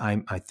 that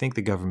I think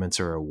the governments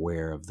are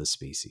aware of the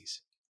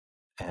species.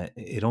 And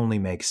it only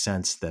makes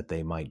sense that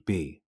they might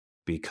be,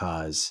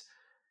 because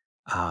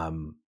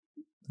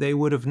they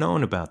would have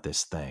known about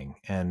this thing,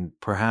 and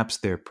perhaps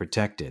they're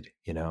protected.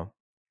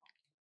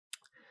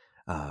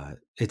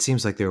 It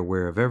seems like they're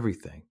aware of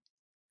everything.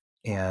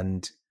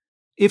 And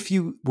if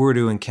you were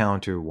to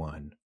encounter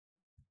one,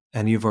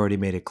 and you've already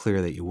made it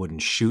clear that you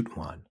wouldn't shoot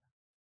one,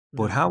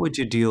 but how would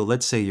you deal?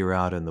 Let's say you're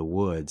out in the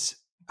woods.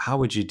 How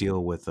would you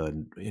deal with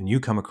and you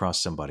come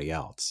across somebody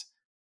else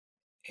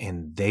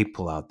and they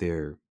pull out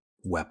their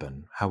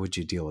weapon? How would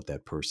you deal with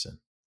that person?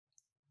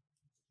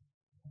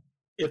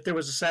 If there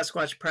was a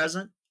Sasquatch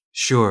present?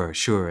 Sure.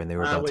 And they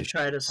were about I would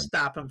try to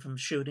stop him from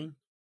shooting.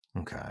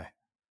 Okay.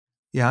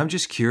 Yeah, I'm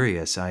just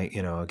curious.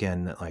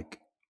 Again, like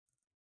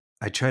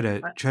I try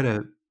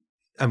to,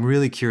 I'm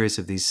really curious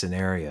of these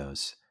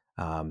scenarios.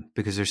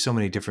 Because there's so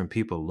many different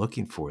people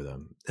looking for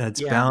them.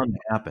 It's bound to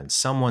happen.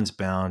 Someone's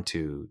bound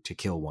to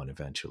kill one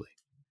eventually.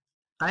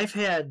 I've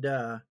had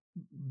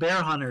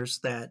bear hunters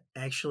that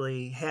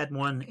actually had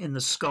one in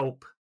the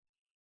scope,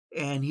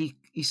 and he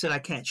said, I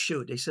can't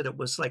shoot. He said it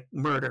was like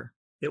murder.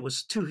 It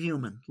was too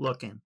human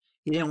looking.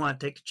 He didn't want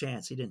to take the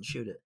chance. He didn't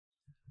shoot it.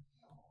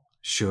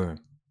 Sure.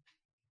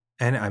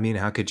 And I mean,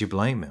 how could you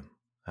blame him?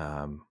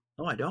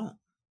 No, I don't.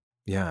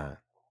 Yeah.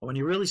 When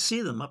you really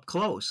see them up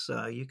close,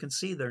 you can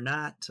see they're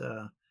not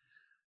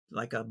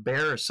like a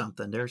bear or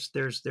something. There's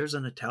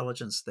an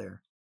intelligence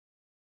there,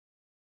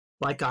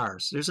 like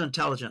ours. There's an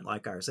intelligent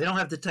like ours. They don't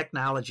have the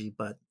technology,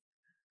 but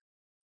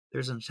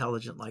there's an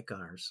intelligent like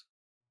ours.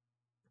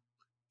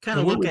 Kind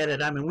of look at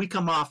it. I mean, we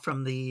come off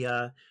from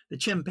the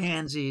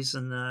chimpanzees,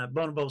 and the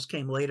bonobos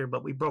came later,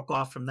 but we broke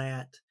off from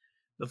that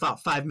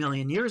about 5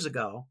 million years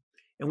ago,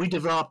 and we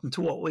developed into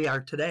what we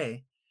are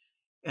today.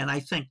 And I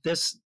think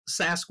this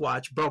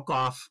Sasquatch broke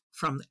off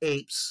from the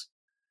apes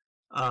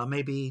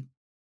maybe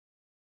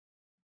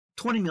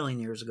 20 million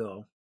years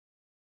ago.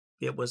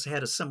 It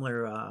had a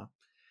similar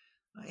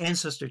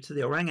ancestor to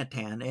the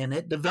orangutan, and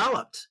it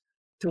developed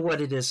to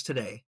what it is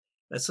today.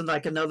 That's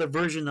like another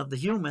version of the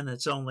human.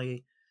 It's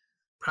only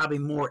probably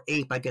more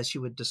ape, I guess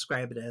you would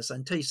describe it as.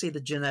 Until you see the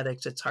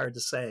genetics, it's hard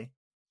to say.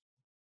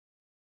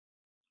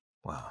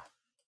 Wow.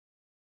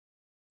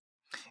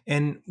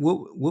 And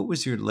what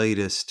was your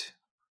latest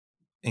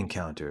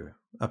encounter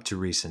up to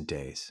recent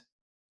days?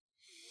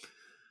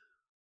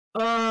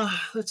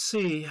 Let's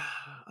see.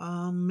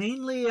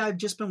 Mainly I've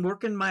just been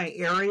working my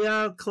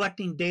area,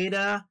 collecting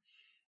data,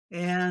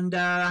 and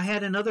I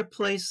had another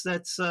place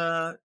that's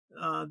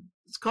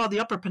it's called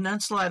the Upper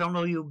Peninsula. I don't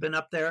know if you've been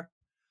up there,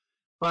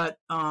 but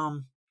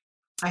I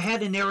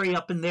had an area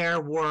up in there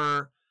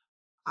where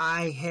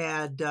I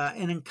had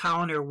an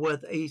encounter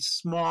with a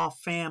small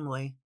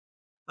family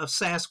of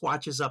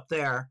Sasquatches up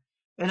there.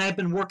 And I've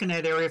been working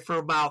that area for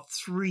about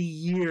 3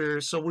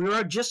 years. So we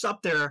were just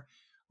up there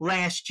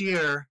last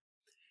year,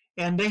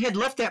 and they had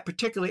left that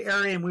particular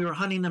area, and we were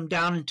hunting them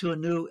down into a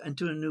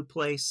new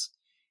place.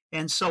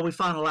 And so we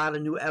found a lot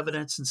of new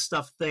evidence and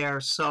stuff there.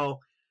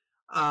 So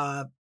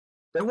there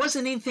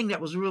wasn't anything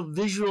that was real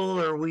visual,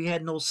 or we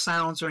had no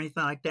sounds or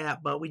anything like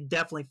that, but we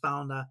definitely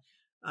found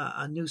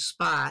a new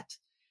spot.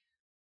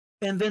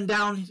 And then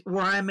down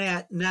where I'm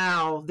at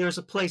now, there's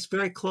a place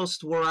very close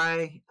to where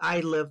I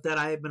live that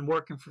I have been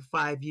working for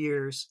 5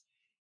 years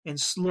and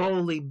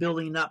slowly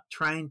building up,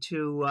 trying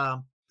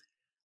to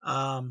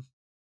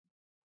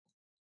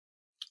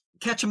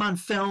catch them on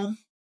film,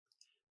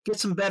 get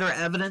some better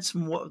evidence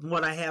from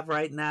what I have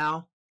right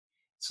now.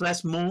 So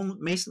that's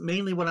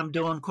mainly what I'm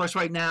doing. Of course,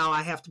 right now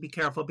I have to be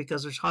careful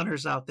because there's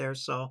hunters out there,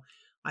 so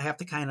I have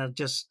to kind of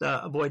just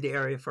avoid the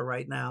area for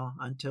right now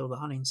until the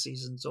hunting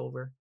season's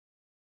over.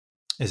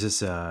 Is this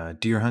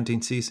deer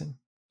hunting season?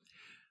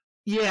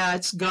 Yeah,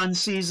 it's gun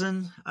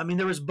season. I mean,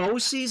 there was bow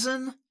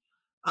season.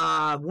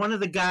 One of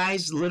the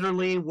guys,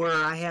 literally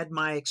where I had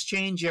my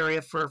exchange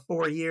area for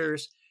 4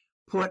 years,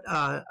 put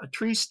a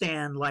tree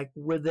stand like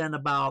within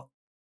about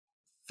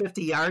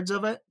 50 yards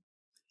of it.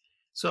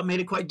 So it made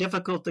it quite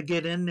difficult to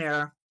get in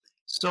there.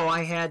 So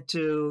I had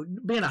to,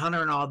 being a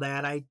hunter and all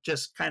that, I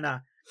just kind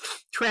of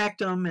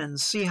tracked him and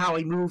see how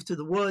he moved through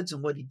the woods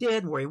and what he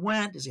did and where he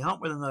went. Does he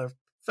hunt with another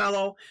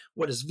fellow?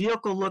 What his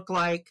vehicle looked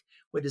like?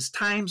 What his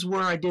times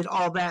were? I did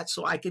all that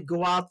so I could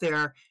go out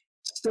there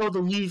still to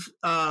leave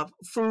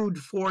food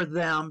for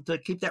them to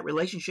keep that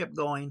relationship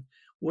going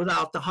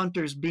without the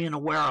hunters being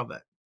aware of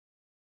it.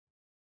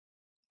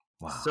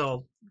 Wow.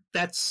 So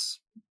that's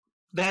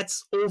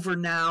over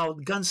now.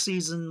 Gun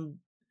season,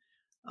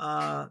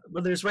 well,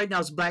 there's right now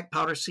it's black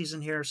powder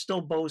season here,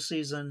 still bow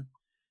season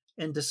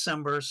in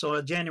December.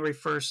 So January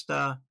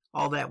 1st,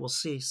 all that will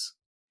cease.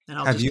 And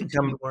I'll just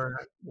continue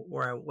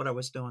what I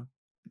was doing.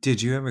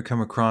 Did you ever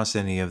come across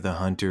any of the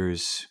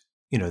hunters,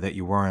 that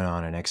you weren't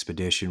on an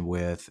expedition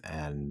with,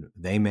 and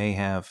they may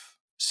have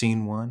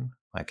seen one?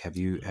 Like, have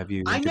you?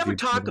 I never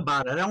talk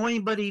about it. I don't want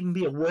anybody to even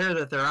be aware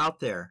that they're out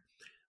there.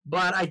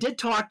 But I did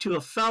talk to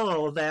a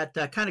fellow that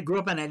kind of grew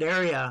up in that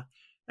area,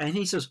 and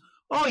he says,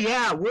 "Oh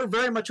yeah, we're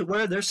very much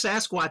aware there's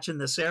Sasquatch in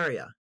this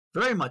area.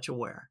 Very much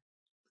aware."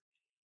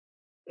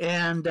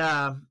 And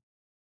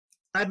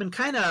I've been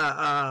kind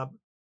of.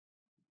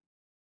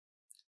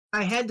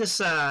 I had this.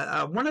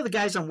 One of the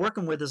guys I'm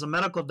working with is a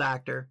medical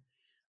doctor.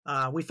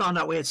 We found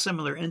out we had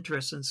similar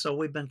interests, and so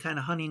we've been kind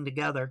of hunting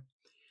together.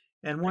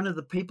 And one of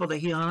the people that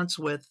he hunts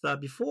with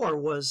before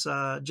was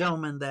a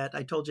gentleman that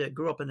I told you that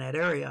grew up in that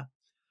area.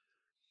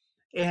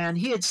 And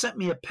he had sent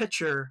me a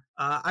picture.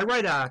 I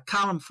write a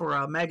column for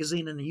a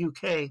magazine in the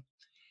UK,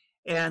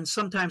 and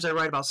sometimes I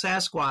write about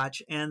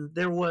Sasquatch. And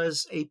there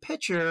was a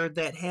picture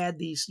that had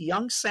these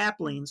young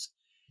saplings,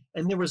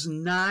 and there was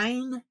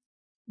 9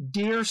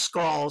 deer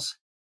skulls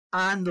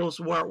on those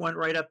where it went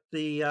right up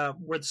the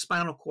where the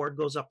spinal cord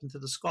goes up into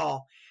the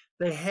skull.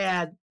 They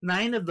had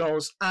 9 of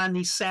those on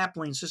these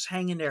saplings just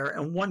hanging there,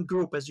 and one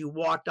group as you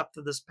walked up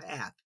to this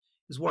path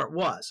is where it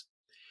was.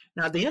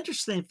 Now the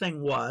interesting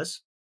thing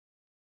was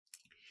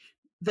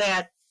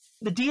that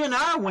the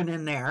DNR went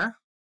in there,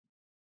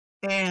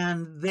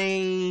 and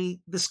the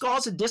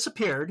skulls had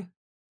disappeared,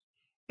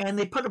 and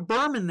they put a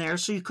berm in there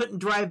so you couldn't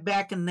drive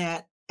back in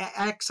that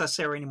access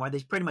area anymore.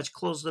 They pretty much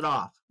closed it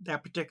off,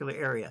 that particular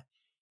area.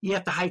 You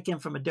have to hike in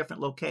from a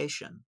different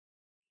location.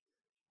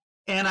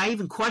 And I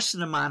even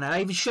questioned them on it.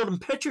 I even showed them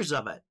pictures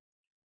of it.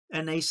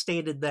 And they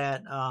stated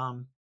that,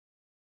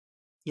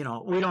 we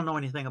don't know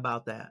anything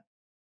about that.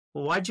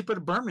 Well, why'd you put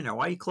a berm in there?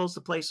 Why you close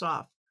the place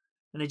off?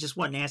 And they just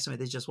wouldn't answer me.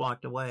 They just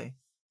walked away.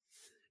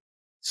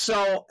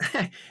 So,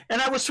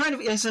 and I was trying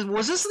to, I said,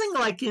 was this thing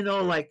like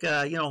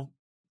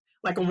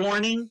a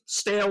warning,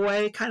 stay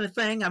away kind of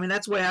thing? I mean,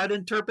 that's the way I'd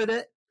interpret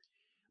it.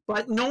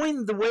 But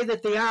knowing the way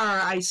that they are,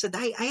 I said,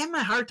 I have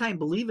a hard time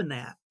believing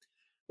that.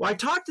 Well, I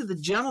talked to the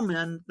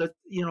gentleman that,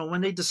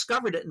 when they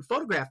discovered it and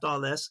photographed all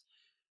this,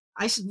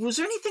 I said, was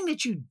there anything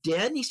that you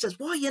did? And he says,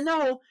 well,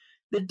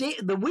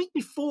 the week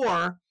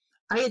before,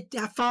 I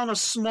found a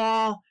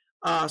small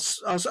a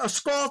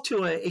skull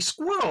to a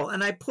squirrel,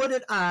 and I put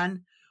it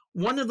on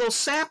one of those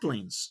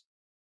saplings.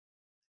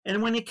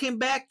 And when it came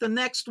back the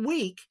next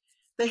week,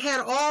 they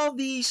had all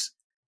these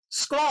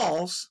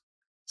skulls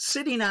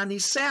sitting on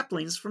these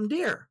saplings from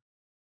deer.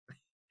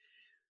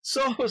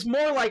 So it was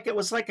more like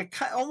almost like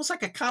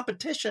a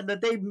competition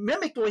that they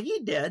mimicked what he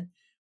did,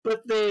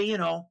 but they,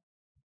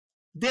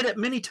 did it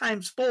many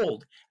times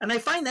fold. And I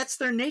find that's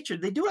their nature.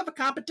 They do have a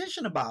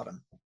competition about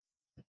them.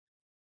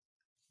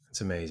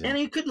 That's amazing. And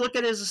you could look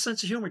at it as a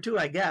sense of humor too,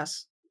 I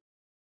guess.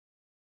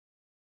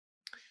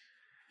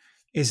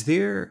 Is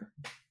there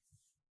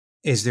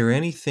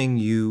anything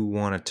you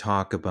want to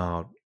talk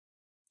about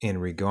in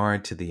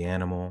regard to the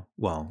animal?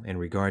 Well, in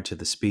regard to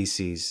the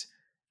species,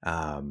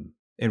 in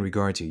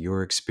regard to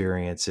your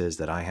experiences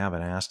that I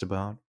haven't asked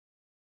about?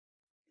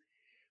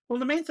 Well,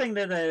 the main thing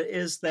that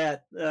is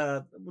that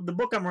the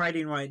book I'm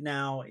writing right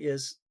now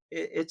is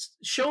it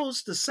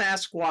shows the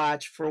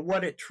Sasquatch for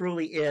what it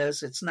truly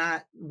is. It's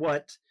not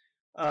what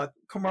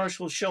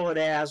commercials show it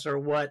as or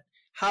what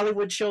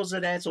Hollywood shows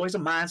it as. It's always a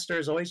monster.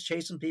 It's always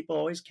chasing people,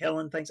 always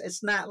killing things.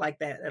 It's not like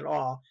that at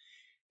all.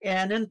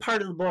 And in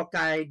part of the book,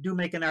 I do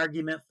make an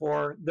argument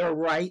for their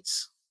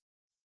rights,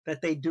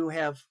 that they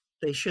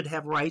should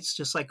have rights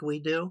just like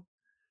we do.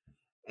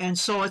 And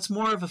so it's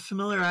more of a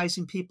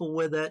familiarizing people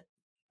with it.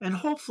 And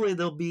hopefully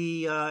there'll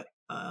be,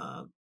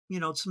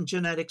 some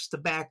genetics to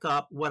back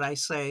up what I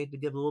say, to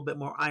give a little bit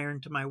more iron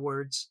to my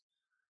words.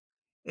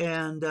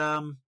 And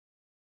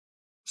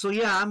so,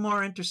 yeah, I'm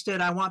more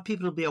interested. I want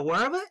people to be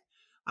aware of it.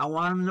 I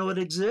want them to know it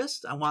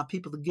exists. I want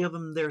people to give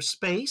them their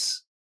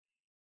space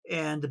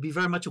and to be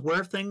very much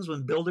aware of things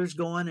when builders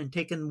go in and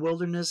taking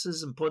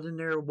wildernesses and put in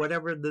there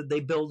whatever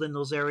they build in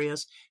those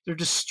areas. They're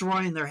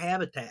destroying their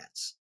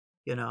habitats,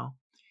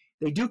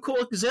 They do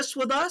coexist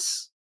with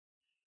us,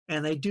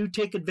 and they do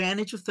take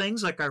advantage of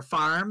things like our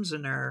farms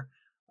and our,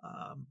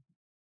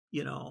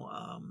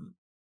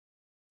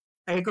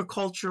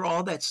 agriculture,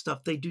 all that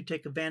stuff. They do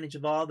take advantage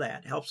of all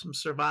that. It helps them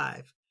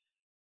survive.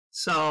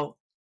 So,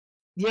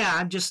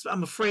 yeah,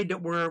 I'm afraid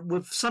that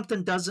if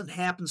something doesn't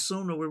happen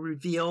soon or we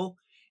reveal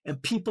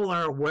and people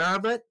are aware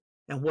of it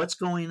and what's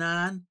going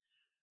on,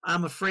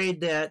 I'm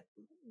afraid that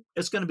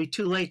it's going to be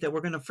too late, that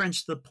we're going to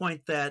fringe to the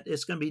point that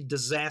it's going to be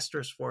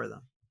disastrous for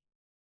them.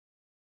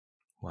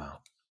 Wow.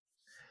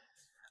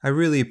 I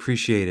really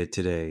appreciate it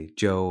today,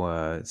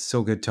 Joe. It's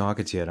so good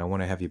talking to you, and I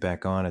want to have you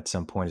back on at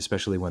some point,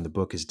 especially when the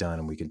book is done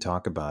and we can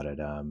talk about it.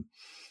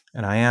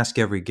 And I ask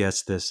every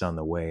guest this on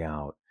the way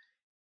out.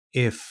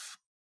 If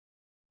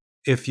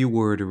you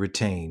were to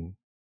retain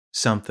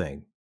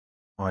something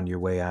on your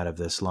way out of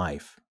this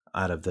life,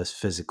 out of this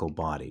physical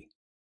body,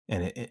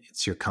 and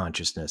it's your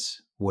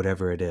consciousness,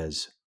 whatever it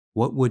is,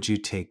 what would you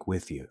take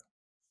with you?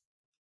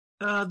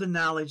 The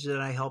knowledge that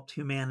I helped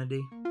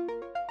humanity.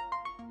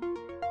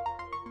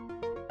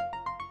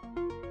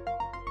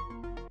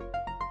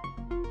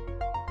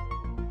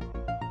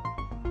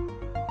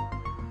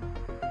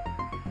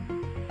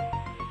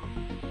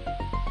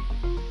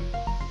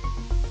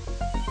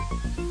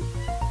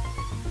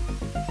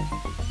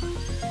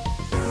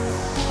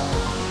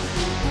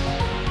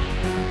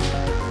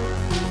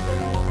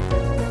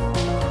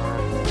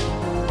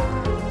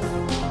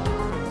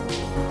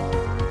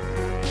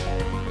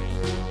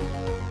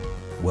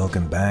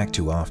 Welcome back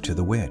to Off to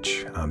the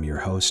Witch. I'm your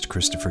host,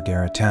 Christopher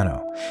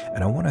Garatano,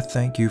 and I want to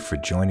thank you for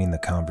joining the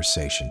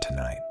conversation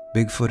tonight.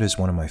 Bigfoot is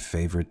one of my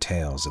favorite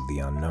tales of the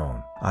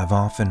unknown. I've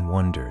often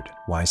wondered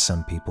why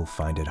some people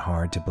find it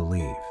hard to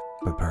believe,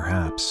 but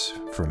perhaps,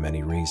 for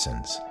many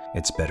reasons,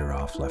 it's better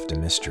off left a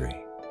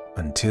mystery.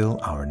 Until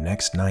our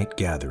next night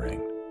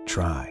gathering,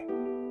 try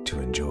to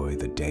enjoy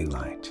the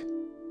daylight.